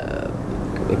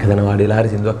එකදෙන වාඩිලා හරි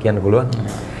සින්දුවක් කියන්න පුළුවන්.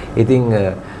 ඉතින්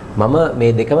මම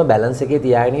මේ දෙකම බැලන්ස් එකේ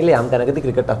තියාගෙන ඉන්නේ යම් තැනකදී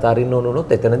ක්‍රිකට් අතාරින්න ඕන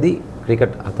වුණොත් එතනදී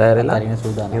ක්‍රිකට් අතාරලා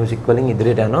මියුසික් වලින්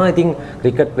ඉදිරියට යනවා. ඉතින්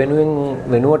ක්‍රිකට්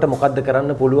වෙනුවට මොකද්ද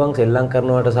කරන්න පුළුවන් සෙල්ලම්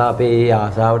කරනවට සහ අපේ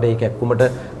ආසාවට ඒ කැක්කුමට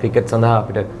ක්‍රිකට් සඳහා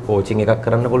අපිට කෝචින් එකක්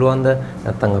කරන්න පුළුවන්ද?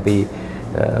 නැත්නම් අපි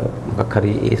මොකක්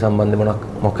හරි ඒ සම්බන්ධ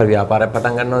මොකක් හරි ව්‍යාපාරයක්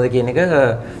පටන් ගන්නවද කියන එක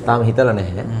තාම හිතලා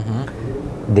නැහැ.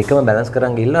 දෙකම බැලන්ස්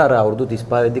කරන් ගිහලා අර අවුරුදු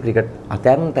 35 වෙද්දි ක්‍රිකට්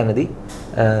අතෑරන තැනදී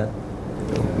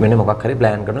මෙන්න මොකක් හරි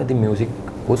ප්ලෑන් කරනවා. ඉතින් මියුසික්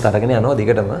උත් අරගෙන යනවා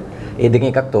දිගටම. ඒ දෙකෙන්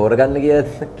එකක් තෝරගන්න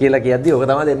කියලා කියද්දි ඕක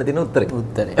තමයි දෙන්න තියෙන උත්තරේ.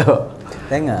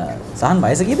 දැන් සහන්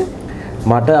වයස කීයද?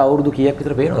 මට අවුරුදු කීයක්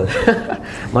විතර පේනවද?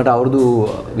 මට අවුරුදු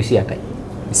 28යි.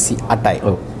 28යි.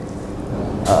 ඔව්.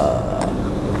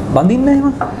 බඳින්න එහෙම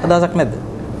අදහසක් නැද්ද?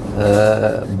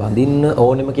 බඳින්න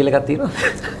ඕනෙම කියලා එකක් තියෙනවා.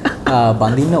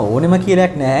 බඳින්න ඕනෙම කියලා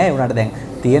එකක් නැහැ. උනාට දැන්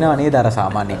තියෙනවා නේද අර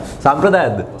සාමාන්‍ය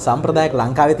සම්ප්‍රදායක්ද? සම්ප්‍රදායක්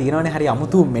ලංකාවේ තියෙනවනේ හරි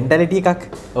අමුතු මෙන්ටැලිටි එකක්.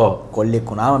 ඔව්.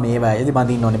 කොල්ලෙක් වුණාම මේ වයසේදී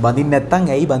බඳින්න ඕනේ. බඳින්න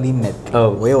නැත්නම් ඇයි බඳින්නේ නැත්තේ?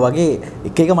 ඔය වගේ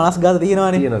එක මනස්ගත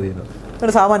තියෙනවනේ. තියෙනවා.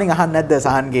 ඒකට සාමාන්‍යයෙන් අහන්න නැද්ද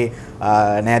සහන්ගේ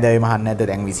නෑදෑයෝ මහන්න නැද්ද?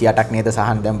 දැන් 28ක් නේද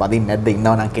සහන් දැන් බඳින්න නැද්ද?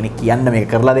 ඉන්නව නම් කෙනෙක් කියන්න මේක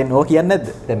කරලා දෙන්න ඕක කියන්නේ නැද්ද?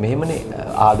 දැන් මෙහෙමනේ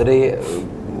ආදරේ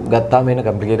ගත්තාම එන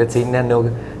කම්ප්ලිකේටඩ් සීන් එකක් නේ ඕක.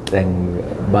 දැන්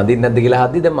බඳින්න නැද්ද කියලා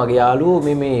අහද්දි දැන් මගේ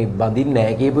යාළුවෝ මේ බඳින්න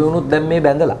නැහැ කියපු වුණොත් දැන් මේ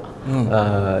බැඳලා.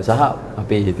 සහ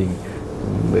අපේ ඉතින්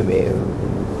මේ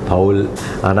පවුල්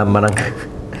අනම්මනම්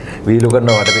වීලු කරන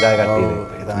වටපිටාව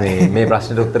කට්ටිය මේ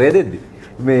ප්‍රශ්නෙට උත්තරය දෙද්දි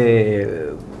මේ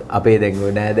අපේ දැන්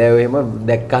ඔය නෑදෑයෝ එහෙම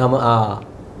දැක්කහම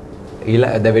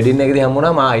ඊළඟ වෙඩින් එකදී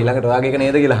හම්බුණාම ඊළඟට ඔයාගේ එක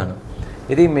නේද කියලා අහනවා.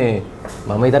 ඉතින් මේ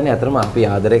මම හිතන්නේ අතරම අපි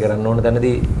ආදරය කරන්න ඕන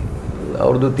තැනදී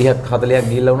අවුරුදු 30ක් 40ක්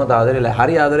ගිහිල්ලා වුණත් ආදරේ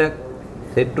හරි ආදරයක්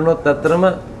සෙට් වුණොත් අතරම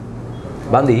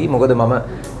බඳි. මොකද මම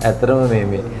ඇත්තටම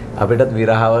මේ අපිටත්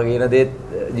විරහව කියන දේ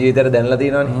ජීවිතේට දැනලා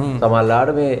තියෙනවනේ.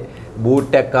 සමහරවිට මේ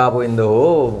බූට් එකක් ආපු ඉඳ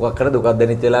හෝ මොකක් කර දුකක්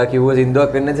දැනෙච්ච වෙලාව කිව්ව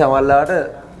සින්දුවක් වෙන්නේ සමහරවිට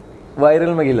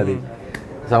වෛරල්ම ගිහලා තියෙනවා.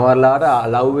 සමහරවිට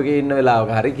ලව් එකේ ඉන්න වෙලාවක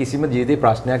හරි කිසිම ජීවිතේ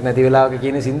ප්‍රශ්නයක් නැති වෙලාවක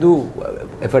කියන සින්දු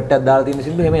එෆර්ට් එකක් දාලා තියෙන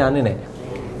සින්දු එහෙම යන්නේ නැහැ.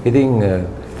 ඉතින්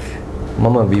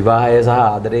මම විවාහය සහ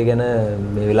ආදරය ගැන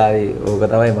මේ වෙලාවේ ඕක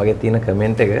තමයි මගේ තියෙන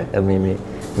කමෙන්ට් එක.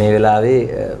 මේ වෙලාවේ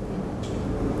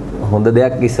හොඳ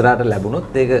දෙයක් ඉස්සරහට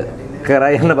ලැබුණොත් ඒක කරා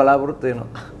යන්න බලාපොරොත්තු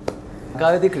වෙනවා.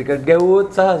 ලංකාවේදී ක්‍රිකට් ගැව්වොත්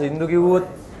සහ සින්දු කිව්වොත්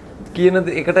කියන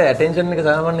එකට ඇටෙන්ෂන් එක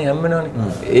සාමාන්‍යයෙන් හැම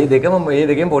වෙනවනේ. ඒ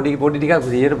දෙකෙන් පොඩි ටිකක්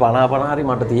 50 හරි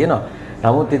මට තියෙනවා.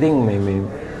 නමුත් ඉතින් මේ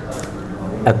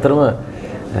ඇත්තටම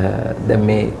දැන්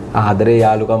මේ ආදරේ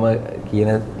යාළුකම කියන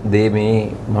දේ මේ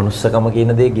මනුස්සකම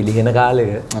කියන දේ ගිලිහෙන කාලෙක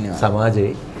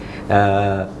සමාජයේ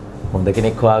හොඳ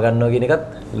කෙනෙක් හොයාගන්නවා කියන එකත්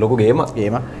ලොකු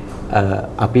ගේමක්.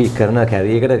 අපි කරන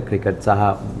කැරියර් එකට ක්‍රිකට් සහ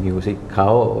මියුසික්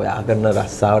කව ඔයා කරන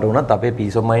රස්සාවට වුණත් අපේ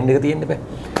පීස් ඔෆ් මයින්ඩ් එක තියෙන්න බෑ.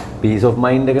 පීස් ඔෆ්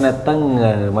මයින්ඩ් එක නැත්තම්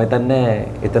මම හිතන්නේ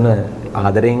එතන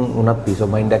ආදරෙන් වුණත් පීස් ඔෆ්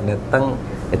මයින්ඩ් එකක් නැත්තම්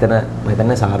එතන මම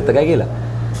හිතන්නේ සාර්ථකයි කියලා.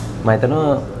 මම හිතනවා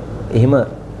එහෙම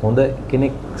හොඳ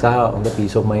කෙනෙක් සහ හොඳ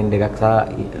පීස් ඔෆ් මයින්ඩ් එකක් සහ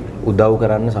උදව්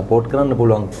කරන්න සපෝට් කරන්න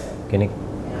පුළුවන් කෙනෙක්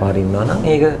පාර ඉන්නවා නම්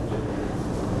ඒක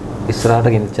ඉස්සරහට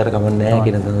ගෙනිච්චර කමක් නැහැ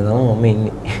කියන තැන තමයි මම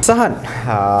ඉන්නේ. සහන්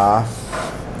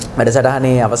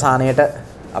වැඩසටහනේ අවසානයේට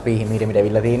අපි හිමිරෙමිට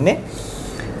ඇවිල්ලා තින්නේ.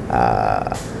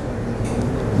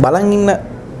 බලන් ඉන්න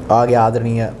ඔයාගේ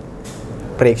ආදරණීය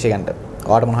ප්‍රේක්ෂකයන්ට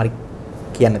ඔයාට මොන හරි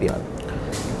කියන්න තියෙනවද?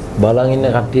 බලන් ඉන්න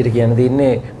කට්ටියට කියන්න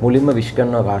තියෙන්නේ මුලින්ම විශ්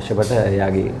කරනවා කාශ්‍යපට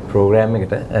එයාගේ ප්‍රෝග්‍රෑම්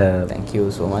එකට. thank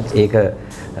you so much. ඒක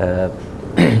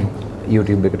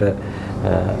YouTube එකට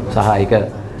සහ ඒක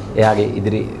එයාගේ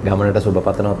ඉදිරි ගමනට සුබ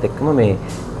පතනවත් එක්කම මේ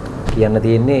කියන්න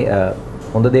තියෙන්නේ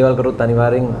හොඳ දේවල් කරොත්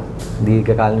අනිවාර්යෙන්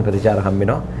දීර්ඝ කාලින ප්‍රතිචාර හම්බ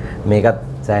වෙනවා. මේකත්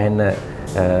සෑහෙන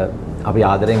අපි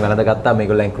ආදරෙන් වැළඳගත්තා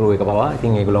මේගොල්ලන් ක්‍රූ එක පවා.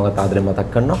 ඉතින් ඒගොල්ලන්වත් ආදරෙන් මතක්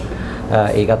කරනවා.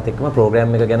 ඒකත් එක්කම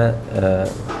ප්‍රෝග්‍රෑම් එක ගැන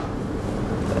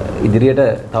ඉදිරියට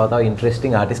තව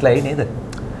ඉන්ට්‍රෙස්ටිං ආටිස්ලා එයි නේද?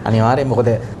 අනිවාර්යෙන්. මොකද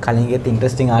කලින් ගෙත්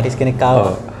ඉන්ට්‍රෙස්ටිං ආටිස් කෙනෙක්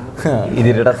ආවා.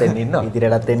 ඉදිරියටත් එන්න ඉන්නවා.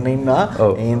 ඉදිරියටත් එන්න ඉන්නවා.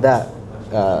 ඒ හින්දා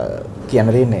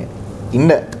කියන්න තියෙන්නේ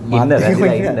ඉන්න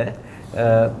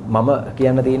මම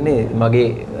කියන්න තියෙන්නේ මගේ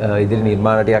ඉදිරි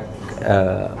නිර්මාණ ටිකක්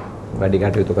වැඩි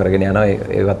කටයුතු කරගෙන යනවා.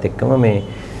 ඒවත් එක්කම මේ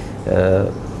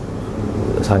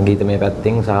සංගීතමය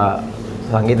පැත්තෙන් සහ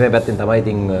සංගීතමය පැත්තෙන් තමයි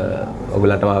ඉතින්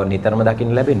ඔයගලට නිතරම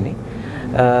දකින්න ලැබෙන්නේ.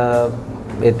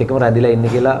 ඒත් එක්කම රැඳිලා ඉන්න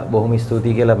කියලා බොහොම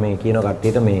ස්තුතියි කියලා මේ කියන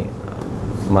කට්ටියට මේ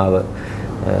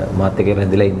මාත් එක්ක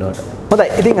රැඳිලා ඉන්නවට. හොඳයි.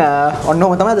 ඉතින් ඔන්න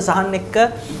ඔහොම තමයි සහන් එක්ක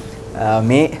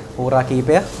මේ හෝරා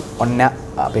කීපය ඔන්න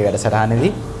අපේ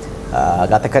වැඩසටහනේදී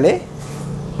ගත කළේ.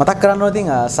 මතක් කරන්න ඕන ඉතින්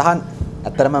සහන්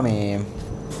ඇත්තටම මේ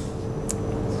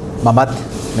මමත්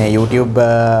මේ YouTube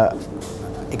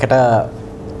එකට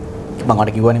මම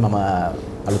ඔයාලට කිව්වනේ මම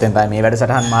අලුතෙන් තමයි මේ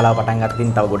වැඩසටහන් මාලාව පටන් ගත්තා.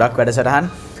 ඉතින් තව ගොඩක් වැඩසටහන්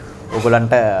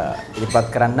ඔයගොල්ලන්ට ඉදිරිපත්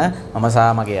කරන්න මම සහ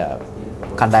මගේ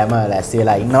කණ්ඩායම ලෑස්ති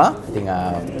වෙලා ඉන්නවා. ඉතින්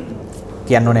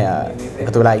කියන්න ඕනේ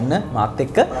එකතු වෙලා ඉන්න මාත්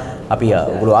එක්ක අපි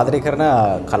ඔයගොල්ලෝ ආදරය කරන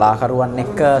කලාකරුවන්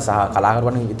එක්ක සහ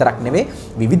කලාකරුවන් විතරක් නෙවෙයි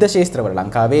විවිධ ක්ෂේත්‍රවල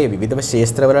ලංකාවේ විවිධ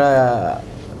ක්ෂේත්‍රවල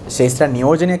ශේෂ්ත්‍ර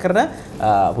නියෝජනය කරන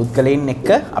පුද්ගලයන් එක්ක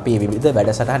අපි විවිධ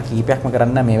වැඩසටහන් කීපයක්ම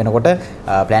කරන්න මේ වෙනකොට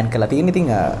ප්ලෑන් කරලා තියෙන. ඉතින්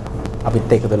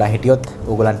අපිත් එකතු වෙලා හිටියොත්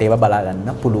ඕගොල්ලන්ට ඒවා බලා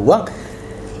ගන්න පුළුවන්.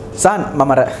 සහන්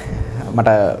මට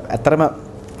ඇත්තටම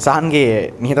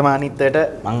සහන්ගේ නිහතමානීත්වයට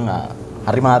මම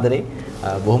හරිම ආදරේ.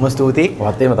 බොහොම ස්තුතියි.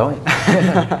 ඔයත් එහෙම තමයි.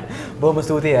 බොහොම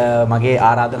ස්තුතියි මගේ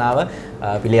ආරාධනාව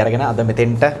පිළි අරගෙන අද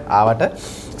මෙතෙන්ට ආවට.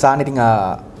 සහන් ඉතින්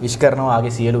විශ් කරනවා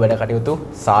ආගේ සියලු වැඩ කටයුතු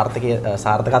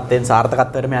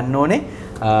සාර්ථකත්වයටම යන්න ඕනේ.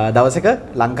 දවසක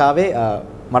ලංකාවේ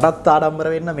මටත් ආඩම්බර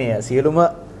වෙන්න මේ සියලුම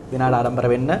දිනාට ආඩම්බර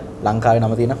වෙන්න ලංකාවේ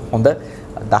නම තියෙන හොඳ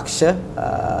දක්ෂ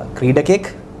ක්‍රීඩකෙක්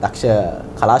දක්ෂ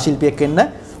කලා ශිල්පියෙක් වෙන්න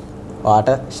ඔයාට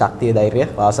ශක්තිය ධෛර්යය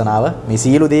වාසනාව මේ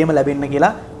සියලු දේම ලැබෙන්න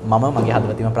කියලා මම මගේ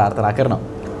හදවතින්ම ප්‍රාර්ථනා කරනවා.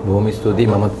 බොහොම ස්තුතියි.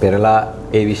 මමත් පෙරලා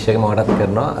ඒ විශ් එක මටත්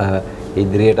කරනවා.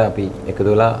 ඉදිරියට අපි එකතු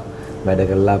වෙලා වැඩ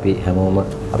කරලා අපි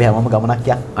හැමෝම ගමනක්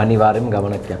යන්න. අනිවාර්යයෙන්ම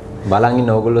ගමනක් යන්න. බලන් ඉන්න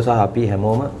ඕගොල්ලෝ සහ අපි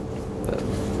හැමෝම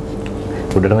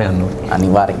උඩටම යන්න ඕනේ.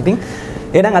 අනිවාර්යෙන්. ඉතින්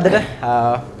එහෙනම් අදට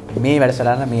මේ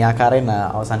වැඩසටහන මේ ආකාරයෙන්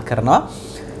අවසන් කරනවා.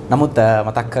 නමුත්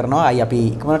මතක් කරනවා අයි අපි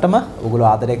ඉක්මනටම ඔයගොල්ලෝ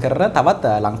ආදරය කරන තවත්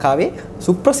ලංකාවේ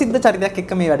සුප්‍රසිද්ධ චරිතයක්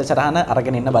එක්ක මේ වැඩසටහන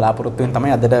අරගෙන ඉන්න බලාපොරොත්තු වෙන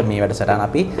තමයි අදට මේ වැඩසටහන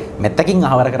අපි මෙත්තකින්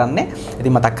අහවර කරන්නේ.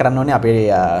 ඉතින් මතක් කරන්න ඕනේ අපේ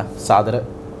සාදර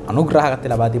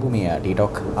අනුග්‍රහකත්වය ලබා දීපු මේ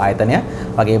ටීටොක් ආයතනය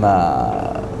වගේම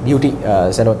බියුටි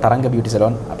සැලෝන් තරංග බියුටි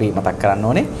සැලෝන් අපි මතක් කරන්න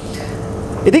ඕනේ.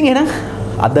 ඉතින් එහෙනම්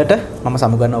අදට මම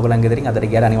සමුගන්න ඕගොල්ලන්ගේ ගෙදරින්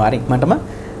අදට ගියාට අනිවාර්යෙන් ඉක්මනටම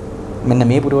මෙන්න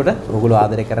මේ පුරුවට ඕගොල්ලෝ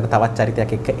ආදරය කරන තවත්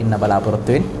චරිතයක් එක්ක ඉන්න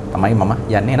බලාපොරොත්තු වෙන්නේ තමයි මම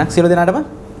යන්නේ. එහෙනම් සියලු දෙනාටම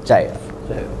ජය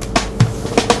වේවා.